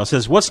show? It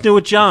says, what's new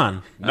with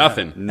John?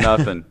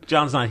 Nothing.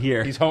 John's not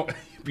here. He's home.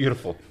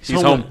 Beautiful.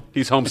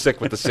 He's homesick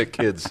with the sick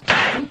kids.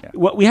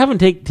 Well, we haven't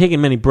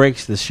taken many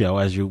breaks this show,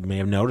 as you may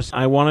have noticed.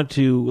 I wanted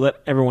to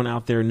let everyone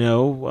out there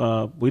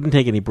know we didn't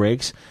take any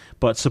breaks,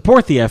 but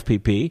support the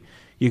FPP.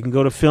 You can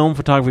go to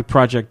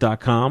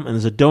filmphotographyproject.com, and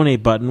there's a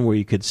donate button where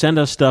you could send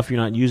us stuff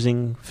you're not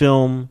using,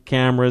 film,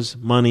 cameras,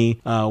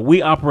 money.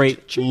 We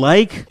operate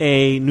like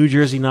a New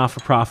Jersey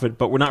not-for-profit,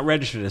 but we're not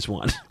registered as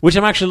one, which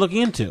I'm actually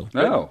looking into.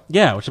 Oh.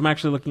 Yeah, which I'm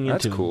actually looking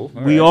into. That's cool.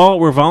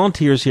 We're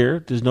volunteers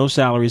here. There's no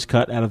salaries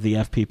cut out of the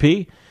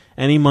FPP.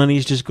 Any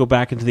monies just go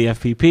back into the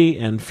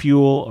FPP and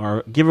fuel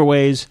our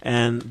giveaways.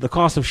 And the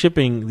cost of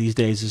shipping these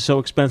days is so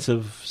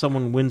expensive.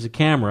 Someone wins a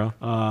camera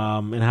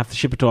and have to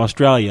ship it to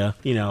Australia.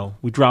 You know,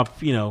 we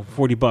drop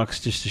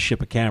 $40 just to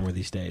ship a camera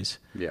these days.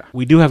 Yeah.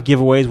 We do have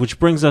giveaways, which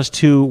brings us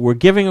to we're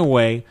giving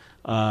away.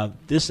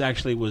 This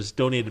actually was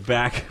donated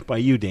back by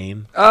you,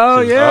 Dane.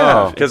 Oh,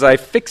 yeah, because I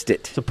fixed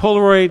it. It's a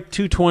Polaroid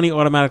 220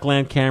 automatic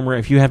land camera.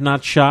 If you have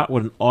not shot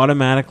with an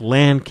automatic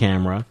land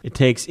camera, it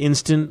takes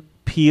instant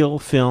peel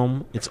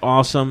film. It's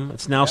awesome.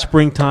 It's now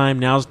springtime.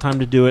 Now's the time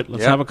to do it.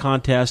 Let's have a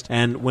contest.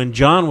 And when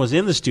John was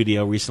in the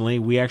studio recently,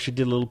 we actually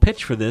did a little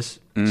pitch for this.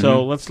 Mm-hmm.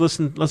 So let's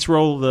listen. Let's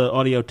roll the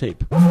audio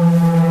tape.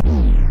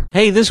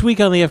 Hey, this week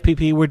on the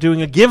FPP, we're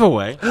doing a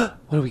giveaway. What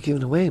are we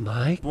giving away,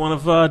 Mike? One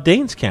of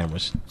Dane's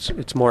cameras.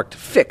 It's marked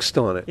fixed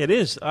on it. It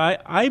is.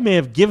 I may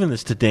have given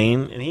this to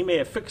Dane, and he may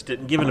have fixed it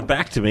and given it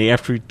back to me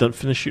after he'd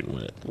finished shooting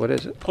with it. What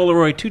is it?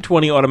 Polaroid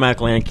 220 automatic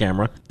land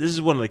camera. This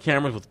is one of the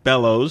cameras with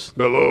bellows.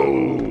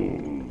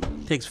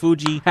 Takes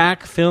Fuji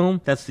hack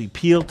film. That's the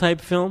peel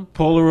type film.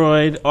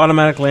 Polaroid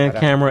automatic land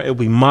camera. It will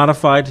be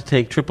modified to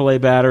take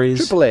AAA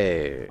batteries.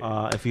 AAA.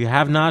 If you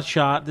have not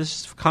shot,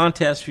 this is a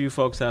contest for you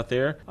folks out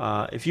there.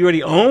 If you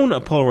already own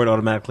a Polaroid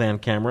automatic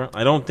land camera,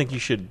 I don't think you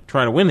should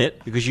try to win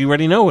it because you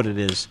already know what it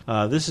is.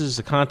 This is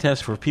a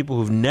contest for people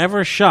who've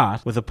never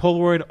shot with a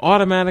Polaroid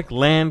automatic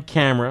land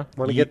camera.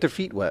 Want to get their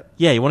feet wet.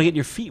 Yeah, you want to get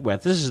your feet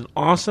wet. This is an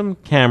awesome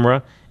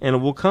camera, and it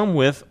will come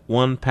with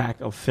 1 pack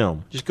of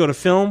film. Just go to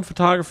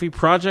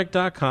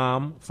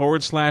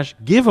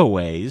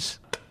filmphotographyproject.com/giveaways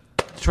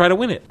to try to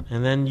win it.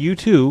 And then you,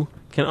 too,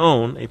 can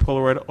own a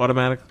Polaroid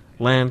automatic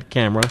land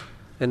camera.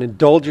 And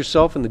indulge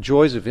yourself in the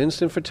joys of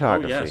instant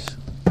photography. Oh, yes.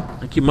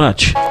 Thank you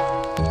much.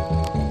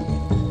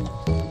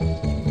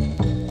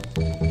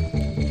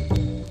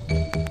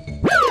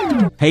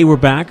 Hey, we're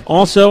back.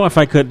 Also, if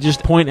I could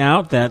just point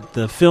out that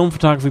the Film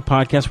Photography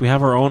Podcast, we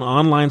have our own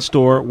online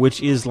store,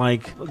 which is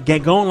like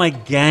going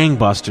like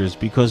gangbusters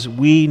because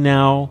we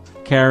now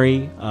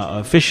carry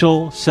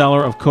official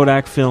seller of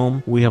Kodak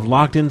film. We have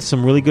locked in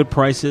some really good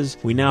prices.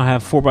 We now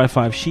have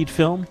 4x5 sheet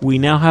film. We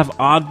now have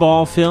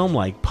oddball film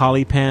like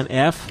Polypan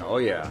F. Oh,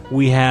 yeah.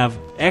 We have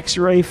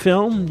X-ray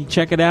film. You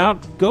check it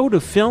out. Go to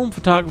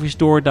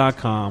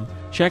filmphotographystore.com.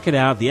 Check it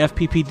out. The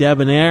FPP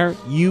Debonair.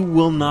 You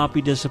will not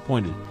be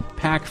disappointed.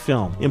 Pack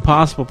film,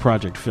 Impossible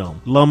Project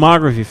film,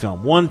 Lomography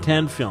film,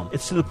 110 film.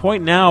 It's to the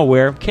point now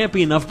where it can't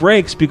be enough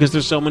breaks because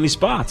there's so many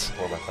spots.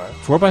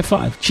 4x5?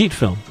 4x5. Cheat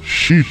film.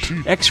 Sheet.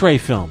 X-ray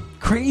film.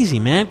 Crazy,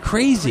 man.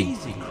 Crazy.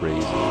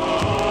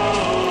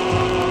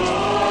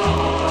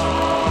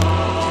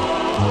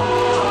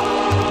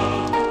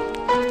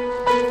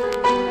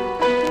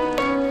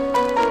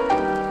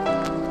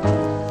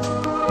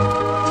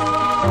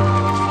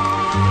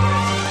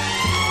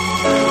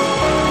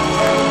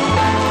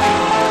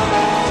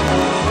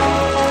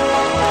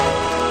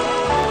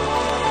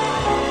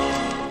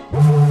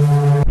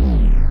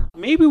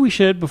 maybe we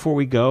should, before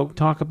we go,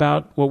 talk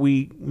about what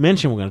we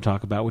mentioned we're going to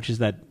talk about, which is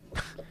that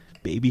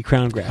baby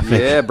crown graphic.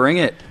 Yeah, bring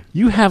it.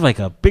 You have like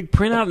a big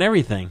printout and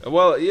everything.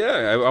 Well,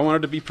 yeah, I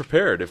wanted to be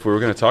prepared if we were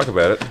going to talk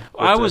about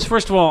it.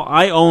 First of all,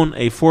 I own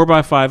a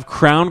 4x5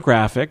 crown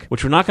graphic,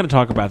 which we're not going to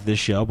talk about this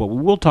show, but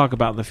we will talk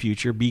about in the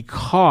future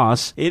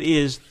because it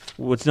is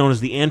what's known as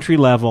the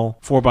entry-level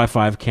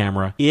 4x5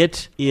 camera.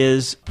 It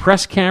is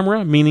press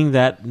camera, meaning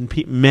that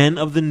men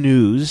of the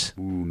news...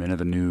 Ooh, men of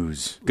the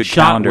news. Good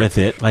shot calendar. with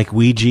it, like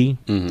Ouija.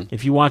 Mm-hmm.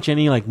 If you watch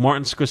any like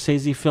Martin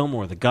Scorsese film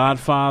or The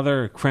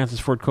Godfather or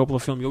Francis Ford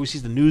Coppola film, you always see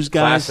the news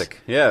guys.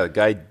 Classic. Yeah, the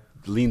guy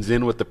leans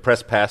in with the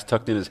press pass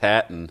tucked in his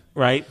hat, and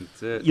right.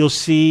 That's it. You'll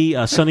see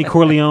Sonny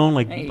Corleone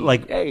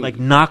like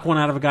knock one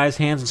out of a guy's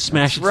hands and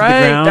smash it to the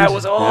ground.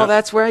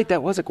 That's right.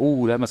 That was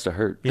that must have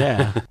hurt.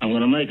 Yeah. I'm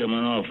going to make him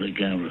an offer he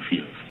can't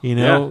refuse. You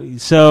know,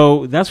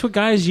 so that's what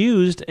guys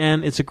used,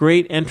 and it's a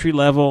great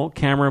entry-level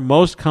camera.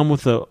 Most come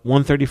with a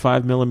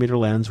 135 millimeter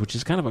lens, which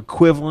is kind of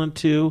equivalent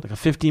to like a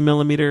 50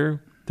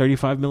 millimeter.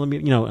 35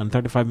 millimeter, and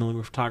 35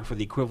 millimeter photographer,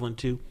 the equivalent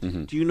to.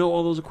 Mm-hmm. Do you know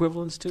all those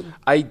equivalents to?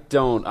 I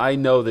don't. I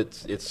know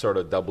that it's sort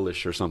of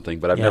double-ish or something,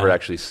 but I've never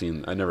actually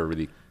seen. I never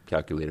really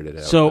calculated it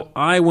out. So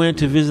I went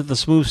to visit the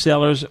Smooth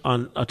Sailors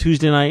on a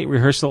Tuesday night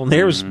rehearsal, and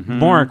there's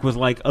Mark with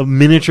like a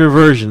miniature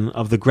version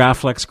of the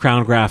Graflex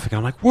Crown graphic.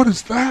 I'm like, what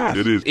is that?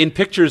 It is. In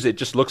pictures, it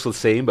just looks the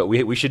same, but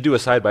we should do a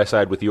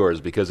side-by-side with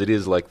yours because it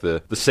is like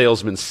the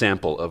salesman's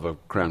sample of a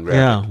Crown graphic.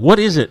 Yeah. What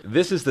is it?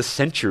 This is the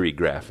Century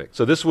graphic.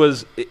 So this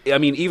was, I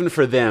mean, even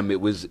for them,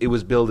 it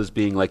was billed as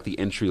being like the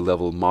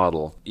entry-level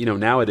model.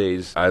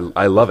 Nowadays, I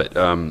love it.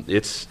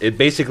 It's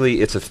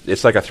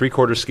like a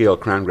 3/4 scale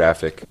Crown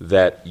graphic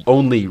that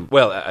only,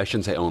 well, I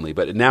shouldn't say only,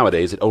 but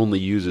nowadays it only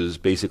uses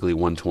basically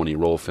 120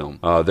 roll film.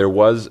 There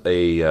was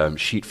a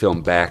sheet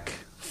film back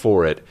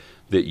for it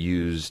that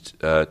used,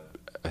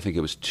 I think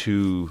it was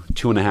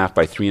 2.5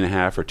 by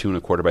 3.5 or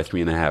 2.25 by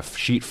 3.5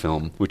 sheet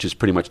film, which is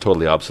pretty much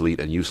totally obsolete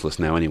and useless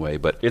now anyway.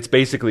 But it's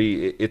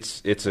basically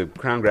it's a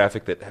Crown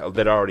graphic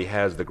that already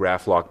has the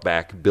Graflock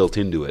back built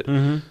into it.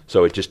 Mm-hmm.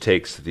 So it just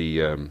takes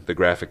the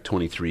Graphic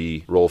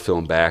 23 roll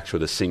film backs or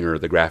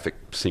the Graphic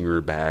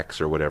Singer backs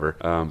or whatever.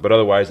 But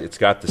otherwise, it's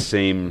got the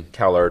same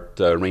CalArt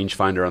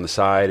rangefinder on the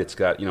side. It's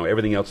got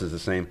everything else is the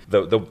same.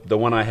 The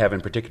one I have in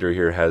particular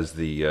here has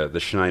the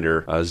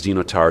Schneider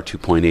Xenotar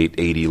 2.8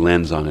 80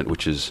 lens on it,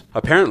 which is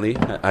apparently,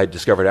 I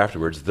discovered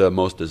afterwards, the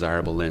most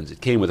desirable lens. It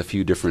came with a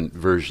few different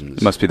versions.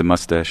 It must be the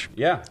mustache.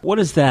 Yeah. What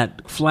is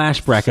that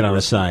flash bracket on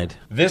the side?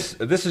 This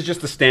is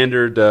just the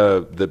standard,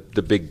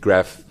 the big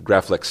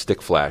Graflex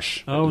stick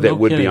flash that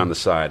would be on the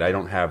side. I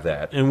don't have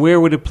that. And where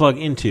would it plug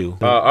into?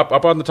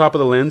 Up on the top of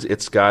the lens,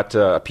 it's got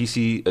a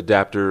PC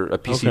adapter, a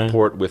PC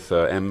port with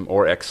M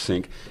or X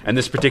sync. And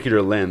this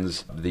particular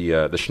lens,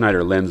 the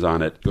Schneider lens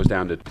on it, goes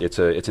down to it's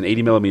an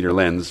 80 millimeter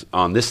lens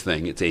on this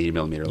thing. It's 80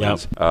 millimeter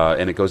lens,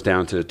 and it goes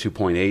down to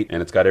 2.8, and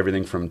it's got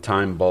everything from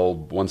time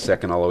bulb 1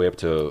 second all the way up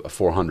to a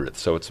 400th.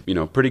 So it's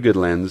pretty good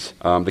lens.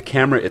 The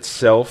camera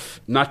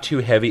itself, not too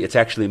heavy. It's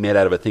actually made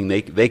out of a thing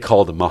they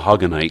called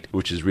mahoganite,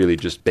 which is really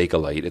just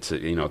Bakelite. It's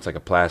it's like a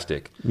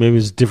plastic. Maybe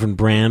it's a different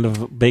brand of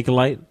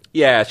Bakelite.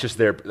 Yeah, it's just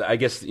I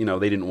guess they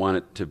didn't want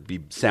it to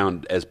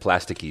sound as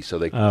plasticky, so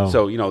the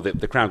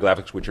Crown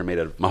graphics, which are made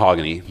out of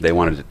mahogany, they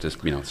wanted it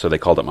to so they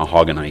called it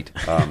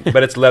mahoganite.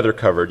 But it's leather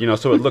covered,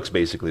 so it looks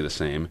basically the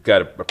same.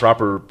 Got a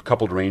proper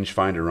coupled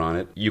rangefinder on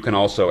it. You can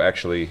also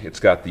it's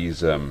got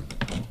these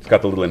it's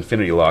got the little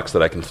infinity locks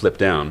that I can flip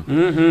down,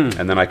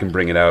 and then I can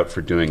bring it out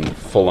for doing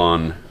full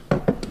on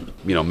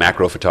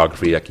macro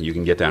photography. You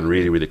can get down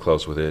really, really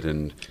close with it.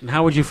 And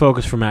how would you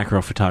focus for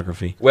macro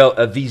photography?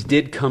 Well, these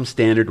did come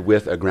standard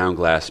with a ground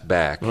glass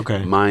back.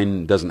 Okay.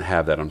 Mine doesn't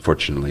have that,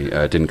 unfortunately.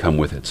 It didn't come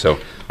with it, so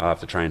I'll have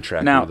to try and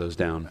track one of those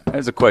down.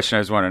 There's a question I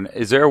was wondering.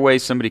 Is there a way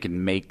somebody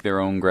can make their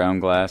own ground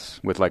glass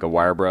with like a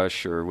wire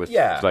brush or with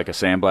like a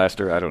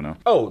sandblaster? I don't know.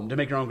 Oh, to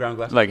make your own ground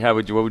glass? Like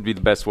what would be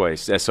the best way?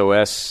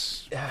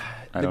 SOS?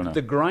 I don't know.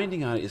 The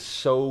grinding on it is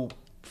so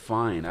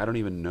fine. I don't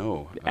even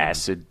know.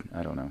 Acid?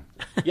 I don't know.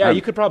 Yeah,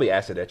 you could probably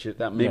acid etch it.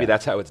 Maybe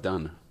that's how it's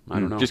done. I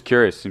don't know. Just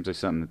curious. Seems like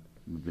something that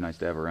would be nice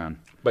to have around.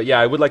 But yeah,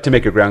 I would like to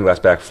make a ground glass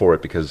back for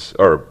it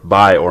or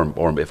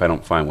if I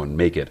don't find one,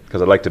 make it.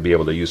 Because I'd like to be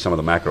able to use some of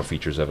the macro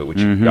features of it,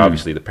 which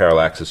obviously the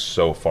parallax is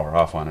so far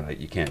off on it that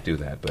you can't do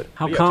that. But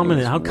how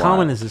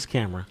common is this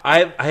camera?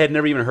 I had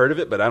never even heard of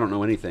it, but I don't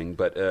know anything.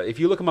 But if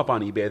you look them up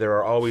on eBay, there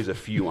are always a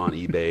few on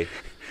eBay.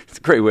 It's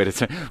a great way to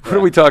say. What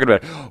are we talking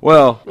about?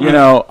 Well,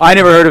 I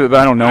never heard of it, but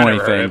I don't know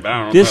anything.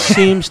 This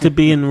seems to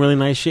be in really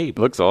nice shape.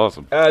 Looks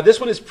awesome. This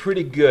one is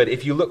pretty good.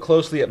 If you look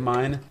closely at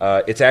mine,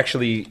 it's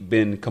actually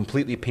been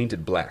completely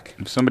painted black.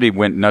 Somebody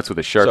went nuts with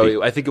a Sharpie.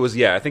 So I think it was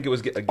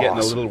getting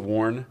a little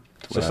worn.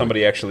 So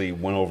somebody actually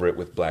went over it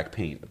with black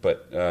paint,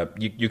 but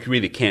you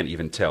really can't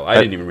even tell. I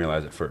didn't even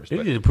realize it first.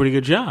 They did a pretty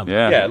good job.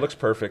 Yeah, it looks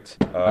perfect.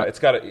 It's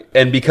got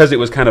and because it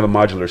was kind of a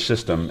modular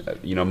system,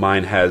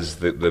 mine has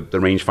the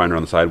rangefinder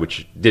on the side,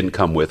 which didn't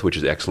come with, which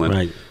is excellent.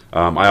 Right.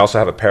 I also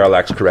have a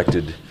parallax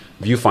corrected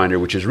viewfinder,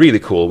 which is really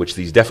cool, which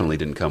these definitely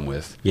didn't come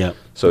with. Yep.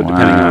 So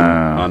depending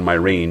on my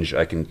range,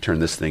 I can turn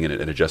this thing and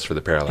it adjusts for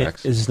the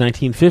parallax. Is this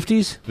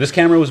 1950s? This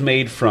camera was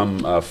made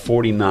from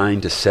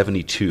 49 to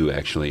 72,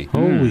 actually.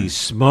 Holy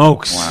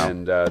smokes! Wow.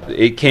 And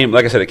it came,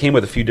 like I said, it came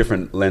with a few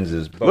different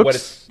lenses. But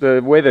The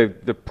way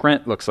the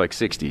print looks like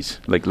 60s,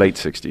 like late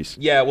 60s.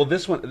 Yeah, well,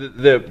 this one,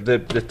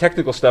 the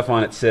technical stuff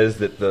on it says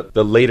that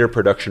the later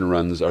production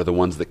runs are the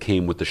ones that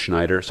came with the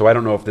Schneider. So I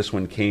don't know if this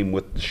one came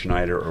with the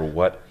Schneider or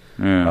what.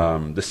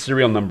 The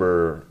serial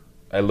number,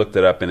 I looked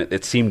it up, and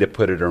it seemed to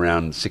put it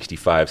around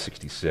 65,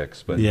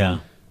 66. But yeah.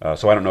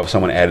 So I don't know if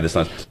someone added this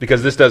lens,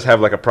 because this does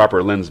have like a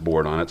proper lens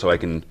board on it, so I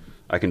can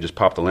just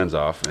pop the lens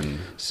off. And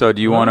so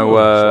do you want to swap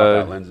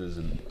out lenses?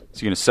 And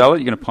so you're going to sell it?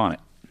 You're going to pawn it?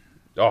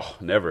 Oh,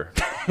 never.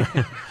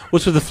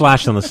 What's with the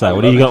flash on the side?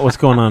 What do you got? What's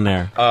going on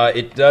there?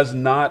 It does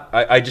not.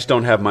 I just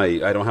don't have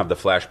I don't have the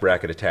flash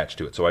bracket attached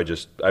to it. So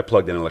I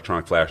plugged in an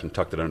electronic flash and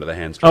tucked it under the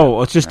hand strap.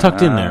 Oh, it's just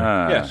tucked in there.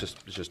 Yeah, it's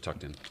just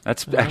tucked in.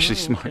 That's actually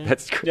smart.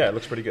 That's great. Yeah, it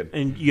looks pretty good.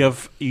 And you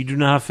do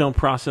not have film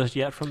processed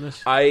yet from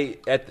this?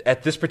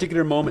 At this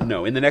particular moment,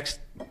 no. In the next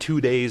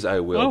 2 days, I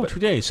will. Oh, 2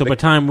 days. So by the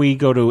time we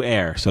go to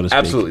air, so to speak.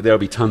 Absolutely, there'll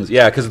be tons.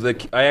 Yeah, because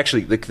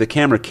the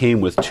camera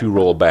came with 2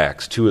 roll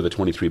backs, 2 of the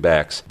 23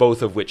 backs,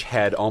 both of which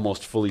had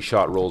almost fully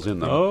shot rolls in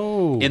them. Oh.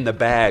 In the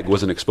bag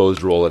was an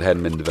exposed roll that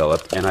hadn't been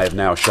developed, and I have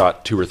now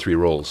shot 2 or 3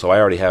 rolls. So I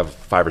already have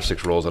 5 or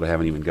 6 rolls that I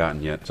haven't even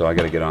gotten yet. So I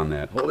got to get on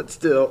that. Hold it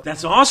still.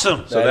 That's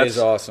awesome. That is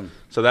awesome.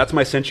 So that's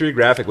my Century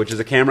Graphic, which is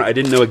a camera I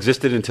didn't know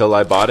existed until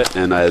I bought it,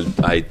 and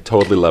I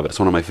totally love it. It's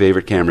one of my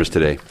favorite cameras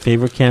today.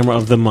 Favorite camera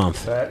of the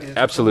month.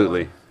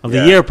 Absolutely. Of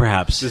the year,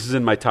 perhaps. This is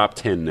in my top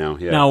 10 now.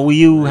 Yeah. Now,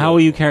 how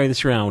will you carry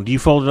this around? Do you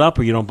fold it up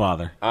or you don't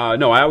bother?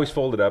 No, I always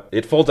fold it up.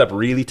 It folds up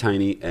really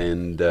tiny,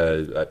 and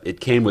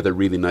it came with a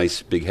really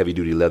nice, big,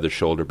 heavy-duty leather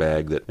shoulder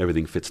bag that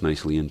everything fits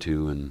nicely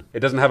into. And it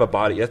doesn't have a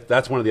body.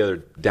 That's one of the other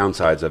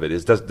downsides of it.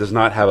 It does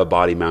not have a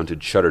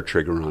body-mounted shutter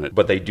trigger on it,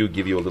 but they do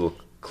give you a little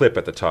clip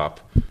at the top,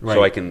 right.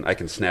 So I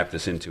can snap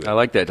this into it. I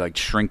like that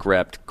shrink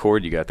wrapped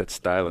cord you got. That's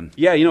styling.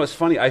 Yeah, it's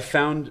funny. I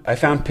found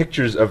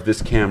pictures of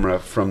this camera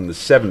from the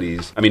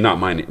 70s. I mean, not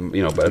mine,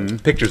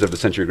 but pictures of the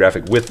Century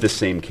Graphic with this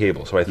same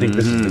cable. So I think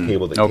this is the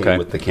cable that came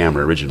with the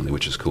camera originally,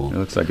 which is cool. It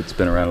looks like it's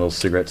been around a little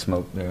cigarette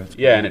smoke there.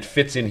 Yeah, and it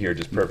fits in here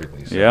just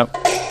perfectly. So. Yep.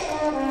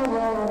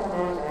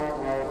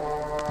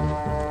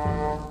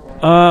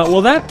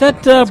 Well,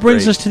 that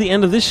brings us to the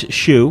end of this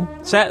shoe.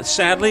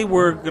 Sadly,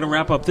 we're going to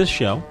wrap up this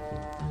show.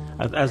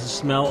 As the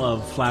smell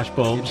of flash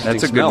bulbs.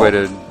 That's a good way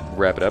to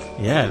wrap it up.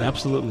 Yeah, it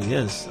absolutely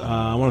is.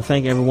 I want to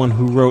thank everyone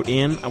who wrote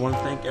in. I want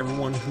to thank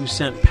everyone who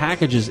sent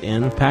packages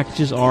in.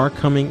 Packages are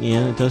coming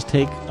in. It does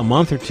take a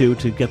month or two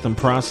to get them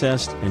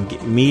processed and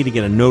get me to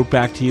get a note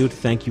back to you to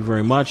thank you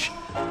very much.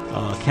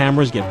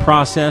 Cameras get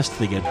processed,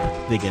 they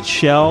get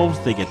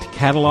shelved, they get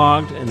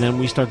cataloged, and then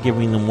we start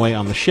giving them away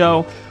on the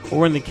show.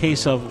 Or in the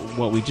case of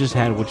what we just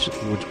had,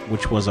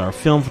 which was our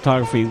film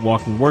photography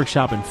walking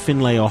workshop in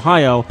Findlay,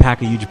 Ohio,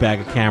 pack a huge bag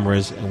of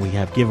cameras, and we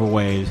have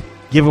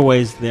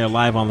giveaways there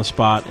live on the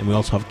spot, and we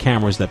also have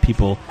cameras that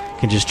people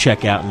can just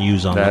check out and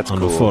use on the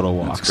photo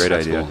walks. That's a great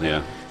idea. Cool,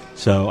 yeah.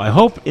 So I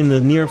hope in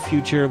the near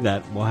future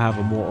that we'll have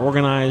a more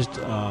organized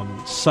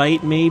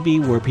site maybe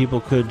where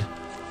people could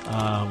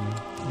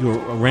do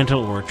a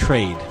rental or a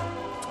trade.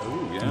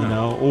 Ooh,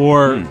 yeah.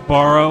 Or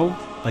borrow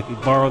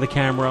the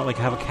camera,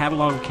 have a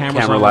catalog of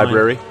cameras. Camera online.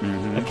 library.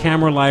 Mm-hmm. A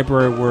camera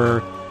library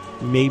where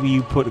maybe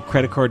you put a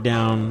credit card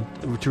down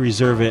to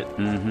reserve it.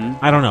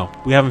 Mm-hmm. I don't know.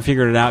 We haven't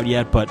figured it out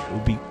yet, but it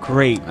would be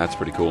great. That's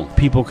pretty cool.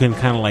 People can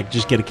kind of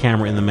just get a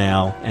camera in the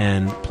mail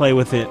and play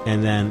with it,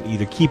 and then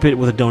either keep it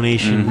with a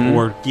donation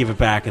or give it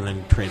back and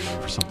then trade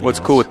it for something What's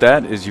else. cool with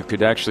that is you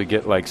could actually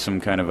get some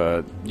kind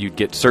of you'd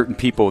get certain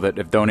people that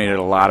have donated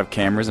a lot of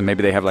cameras, and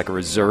maybe they have a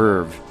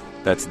reserve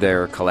that's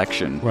their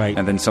collection. Right.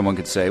 And then someone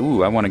could say,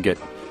 ooh, I want to get...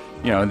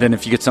 and then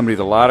if you get somebody with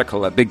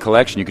a big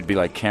collection, you could be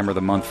like Camera of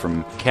the Month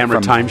from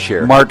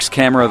Timeshare. Mark's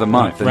Camera of the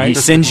Month, and right. he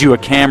sends you a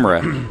camera,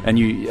 and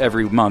you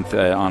every month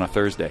on a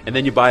Thursday. And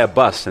then you buy a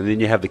bus, and then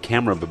you have the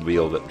camera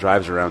mobile that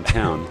drives around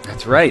town.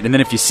 That's right. And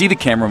then if you see the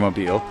camera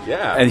mobile,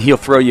 yeah, and he'll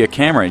throw you a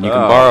camera, and you can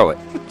borrow it.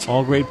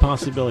 All great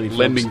possibility, folks.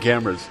 Lending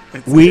cameras.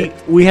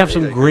 We have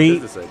some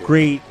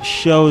great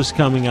shows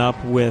coming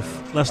up with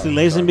Leslie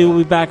Lazenby will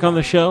be back on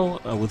the show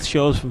with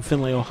shows from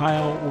Findlay,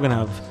 Ohio. We're going to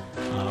have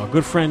our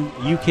good friend,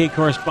 UK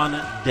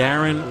correspondent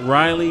Darren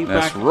Riley.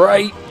 That's back.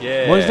 right.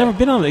 Yeah. Well, he's never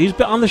been on there. He's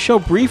been on the show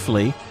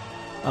briefly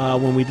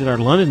when we did our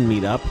London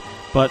meetup,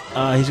 but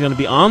he's going to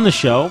be on the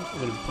show. We're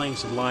going to be playing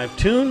some live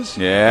tunes.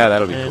 Yeah,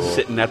 that'll be cool.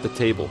 Sitting at the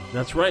table.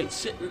 That's right,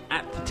 sitting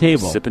at the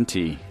table. Sipping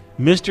tea.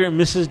 Mr. and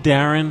Mrs.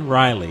 Darren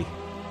Riley.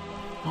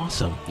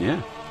 Awesome.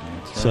 Yeah.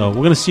 So we're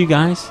going to see you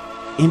guys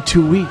in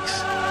 2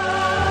 weeks.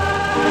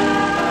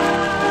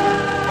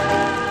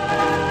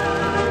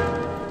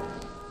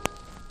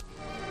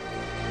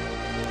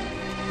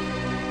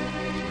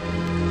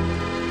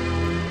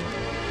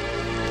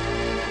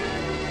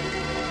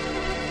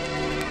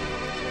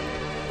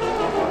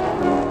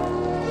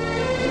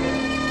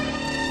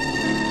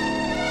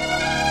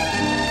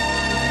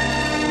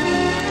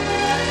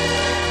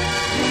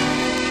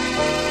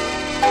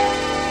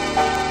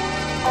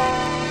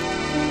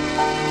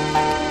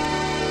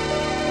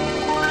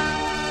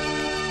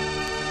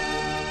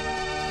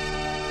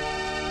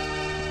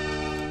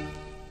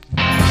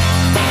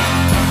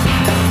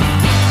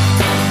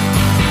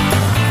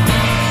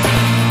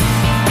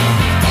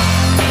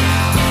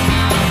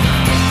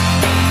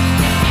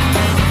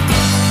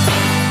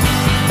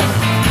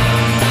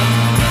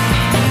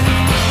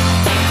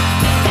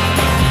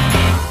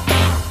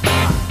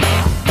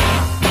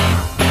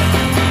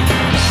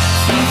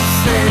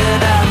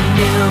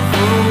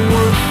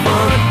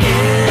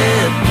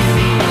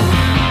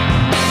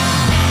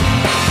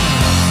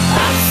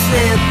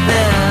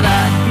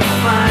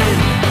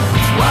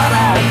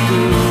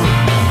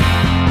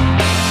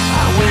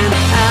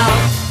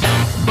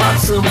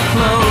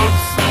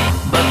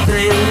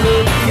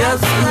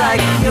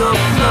 like your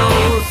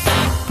clothes.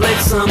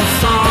 Played some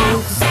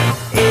songs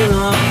in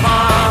a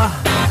bar.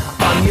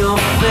 On your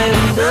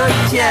Fender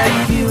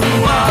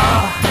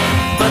Jaguar.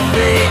 But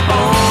they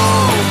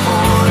all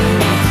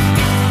point.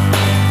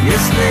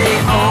 Yes, they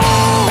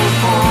all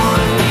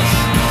point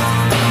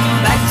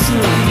back to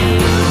you.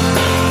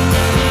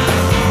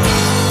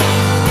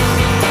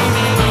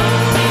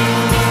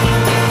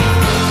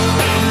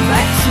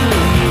 Back to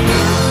you.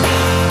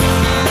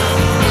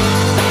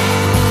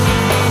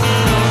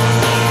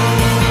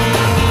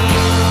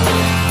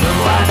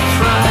 Though I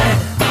try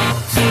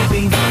to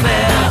be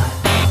fair,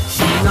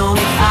 she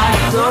knows I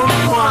don't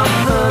want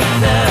her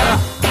there.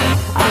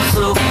 I'm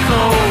so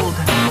cold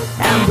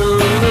and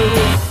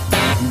aloof.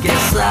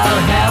 Guess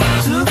I'll have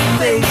to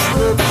face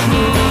the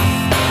truth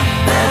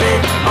that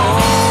it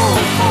all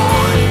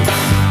points.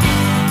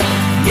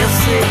 Yes,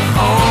 it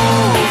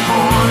all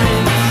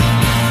points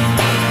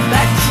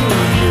back to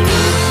you.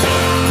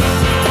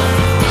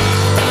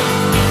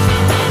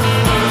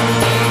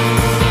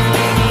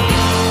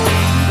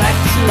 Back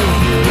to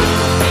you.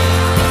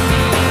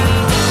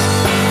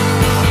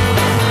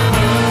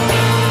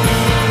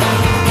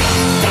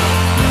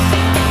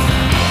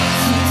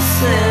 She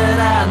said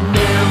I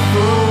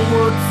never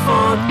would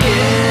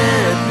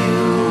forget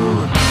you.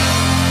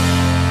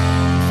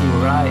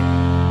 You're right.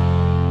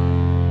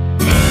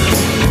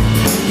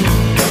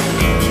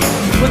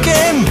 Look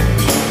him!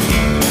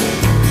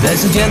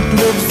 There's a gent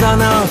lives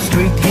on our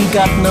street, he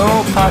got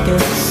no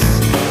pockets.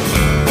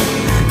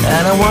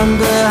 And I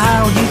wonder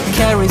how he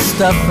carries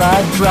stuff,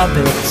 I drop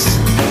it.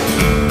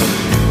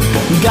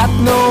 He got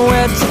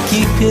nowhere to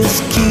keep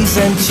his keys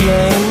and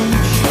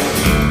change.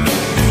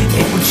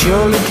 It would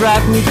surely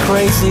drive me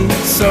crazy,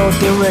 so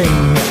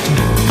deranged.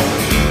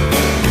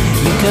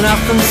 You can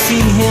often see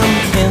him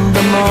in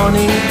the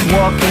morning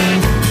walking,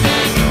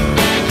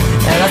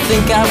 and I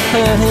think I've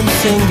heard him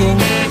singing,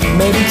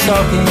 maybe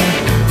talking.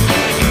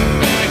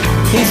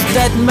 His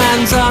dead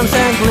man's arms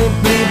hang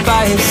limply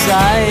by his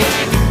side.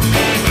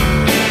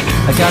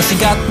 I guess he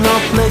got no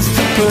place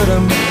to put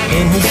him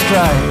in his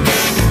strides.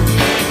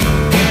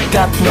 He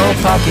got no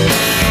pockets.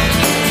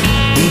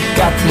 He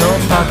got no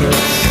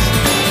pockets.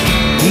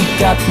 He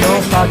got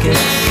no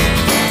pockets.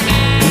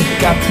 He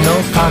got no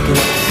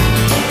pockets.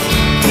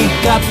 He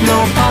got no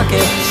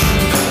pockets.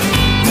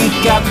 He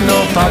got no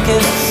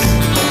pockets.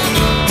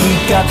 He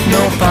got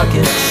no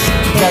pockets.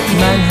 That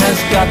man has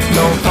got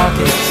no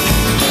pockets.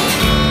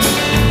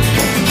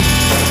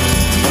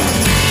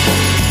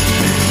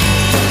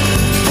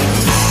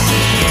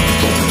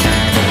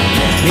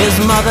 His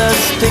mother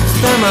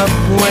stitched them up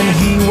when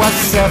he was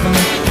 7.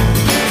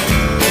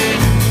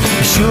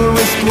 The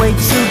surest way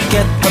to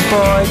get the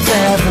boy to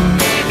heaven.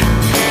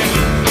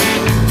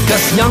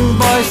 'Cause young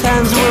boys'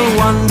 hands will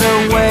wander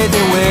where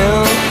they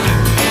will.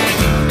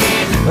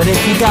 But if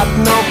you got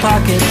no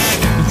pockets,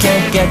 you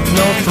can't get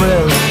no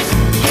thrills.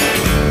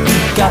 You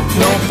got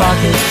no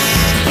pockets.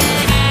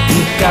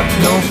 You got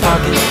no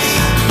pockets.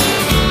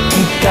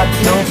 You got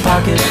no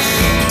pockets.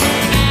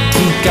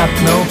 You got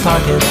no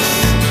pockets.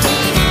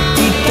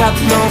 He got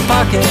no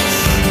pockets.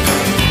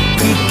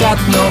 He got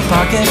no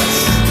pockets.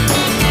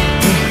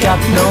 He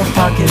got no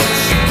pockets.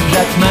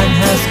 That man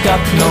has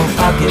got no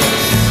pockets.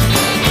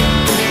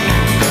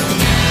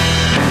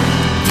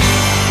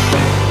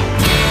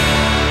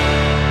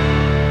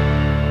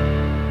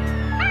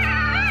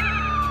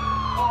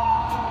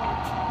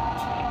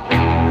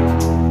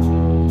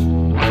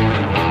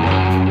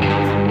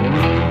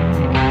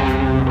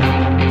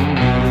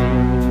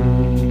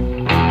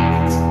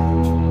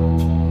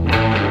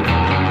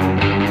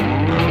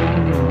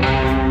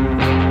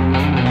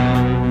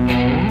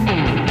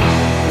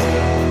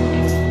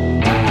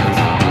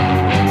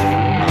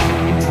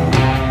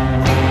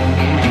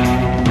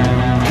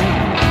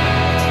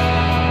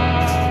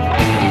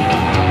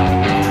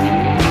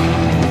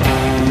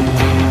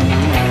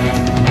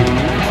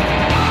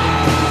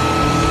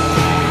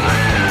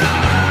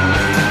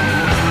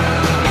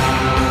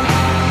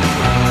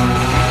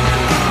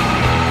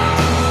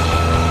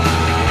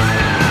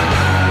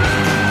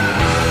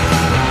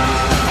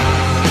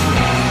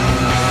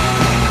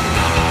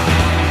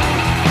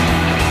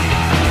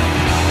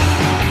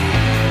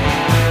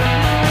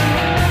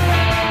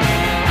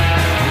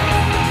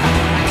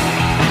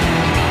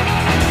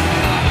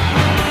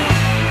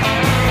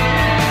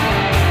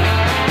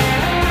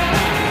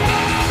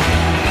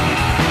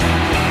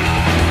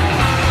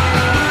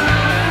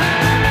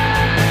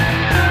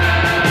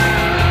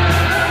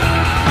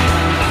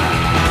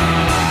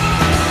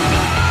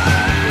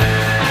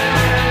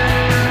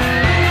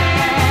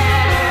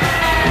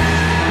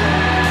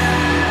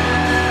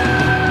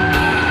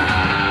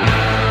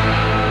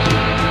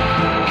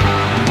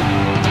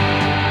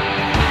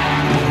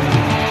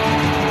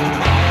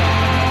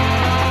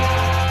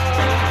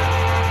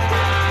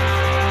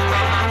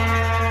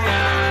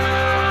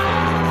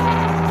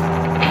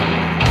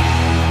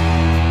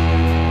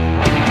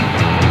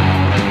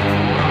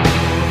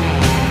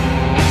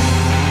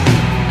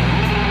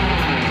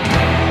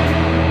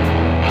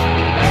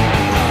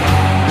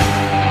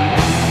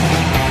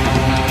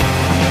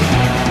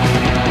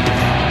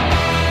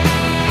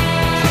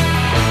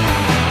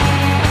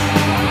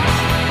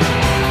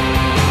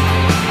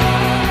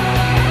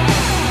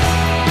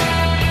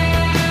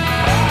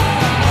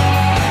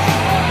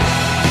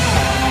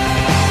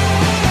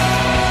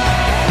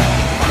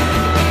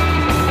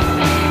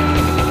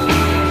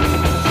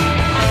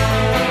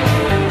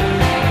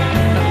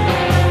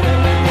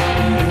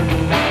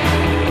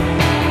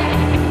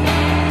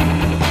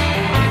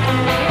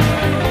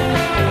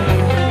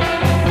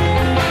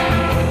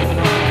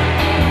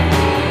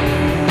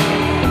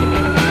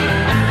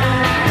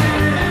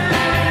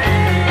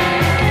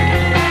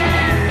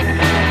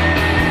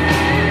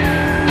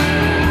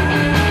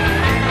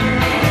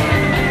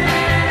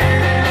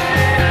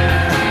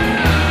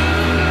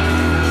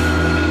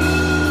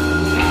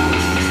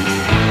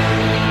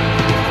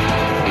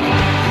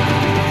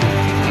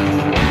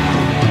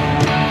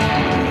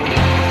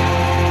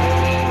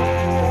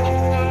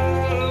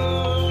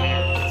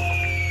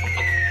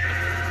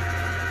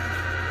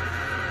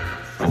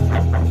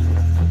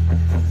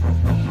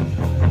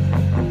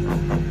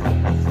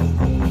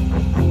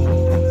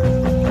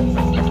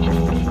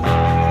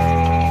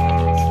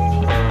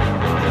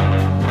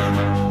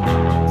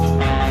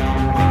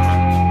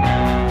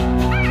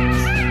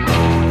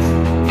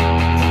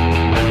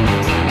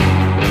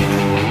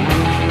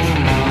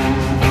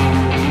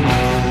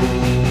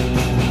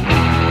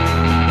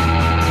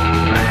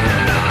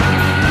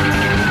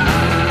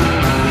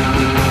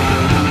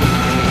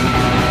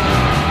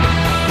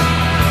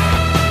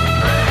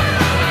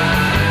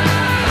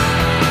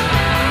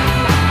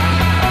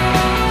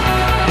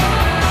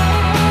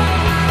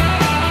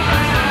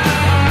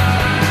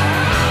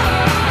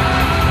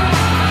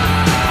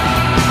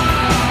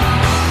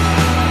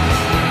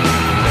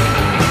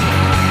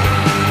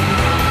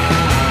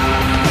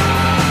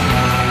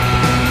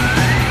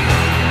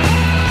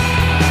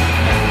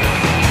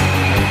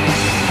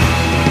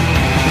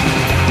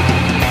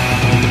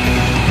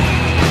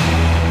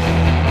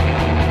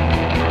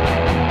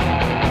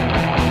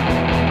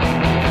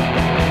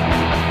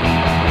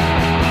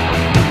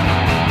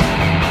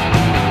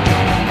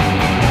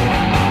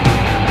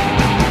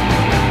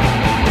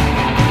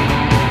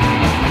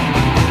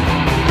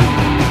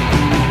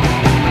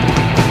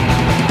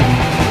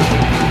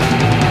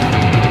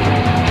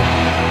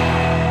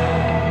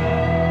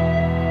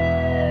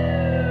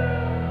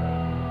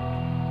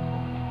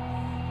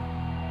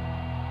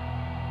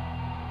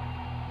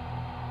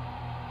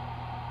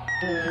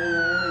 Log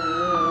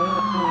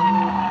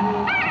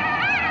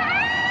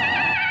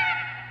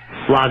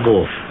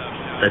off.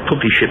 That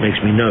cookie shit makes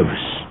me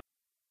nervous.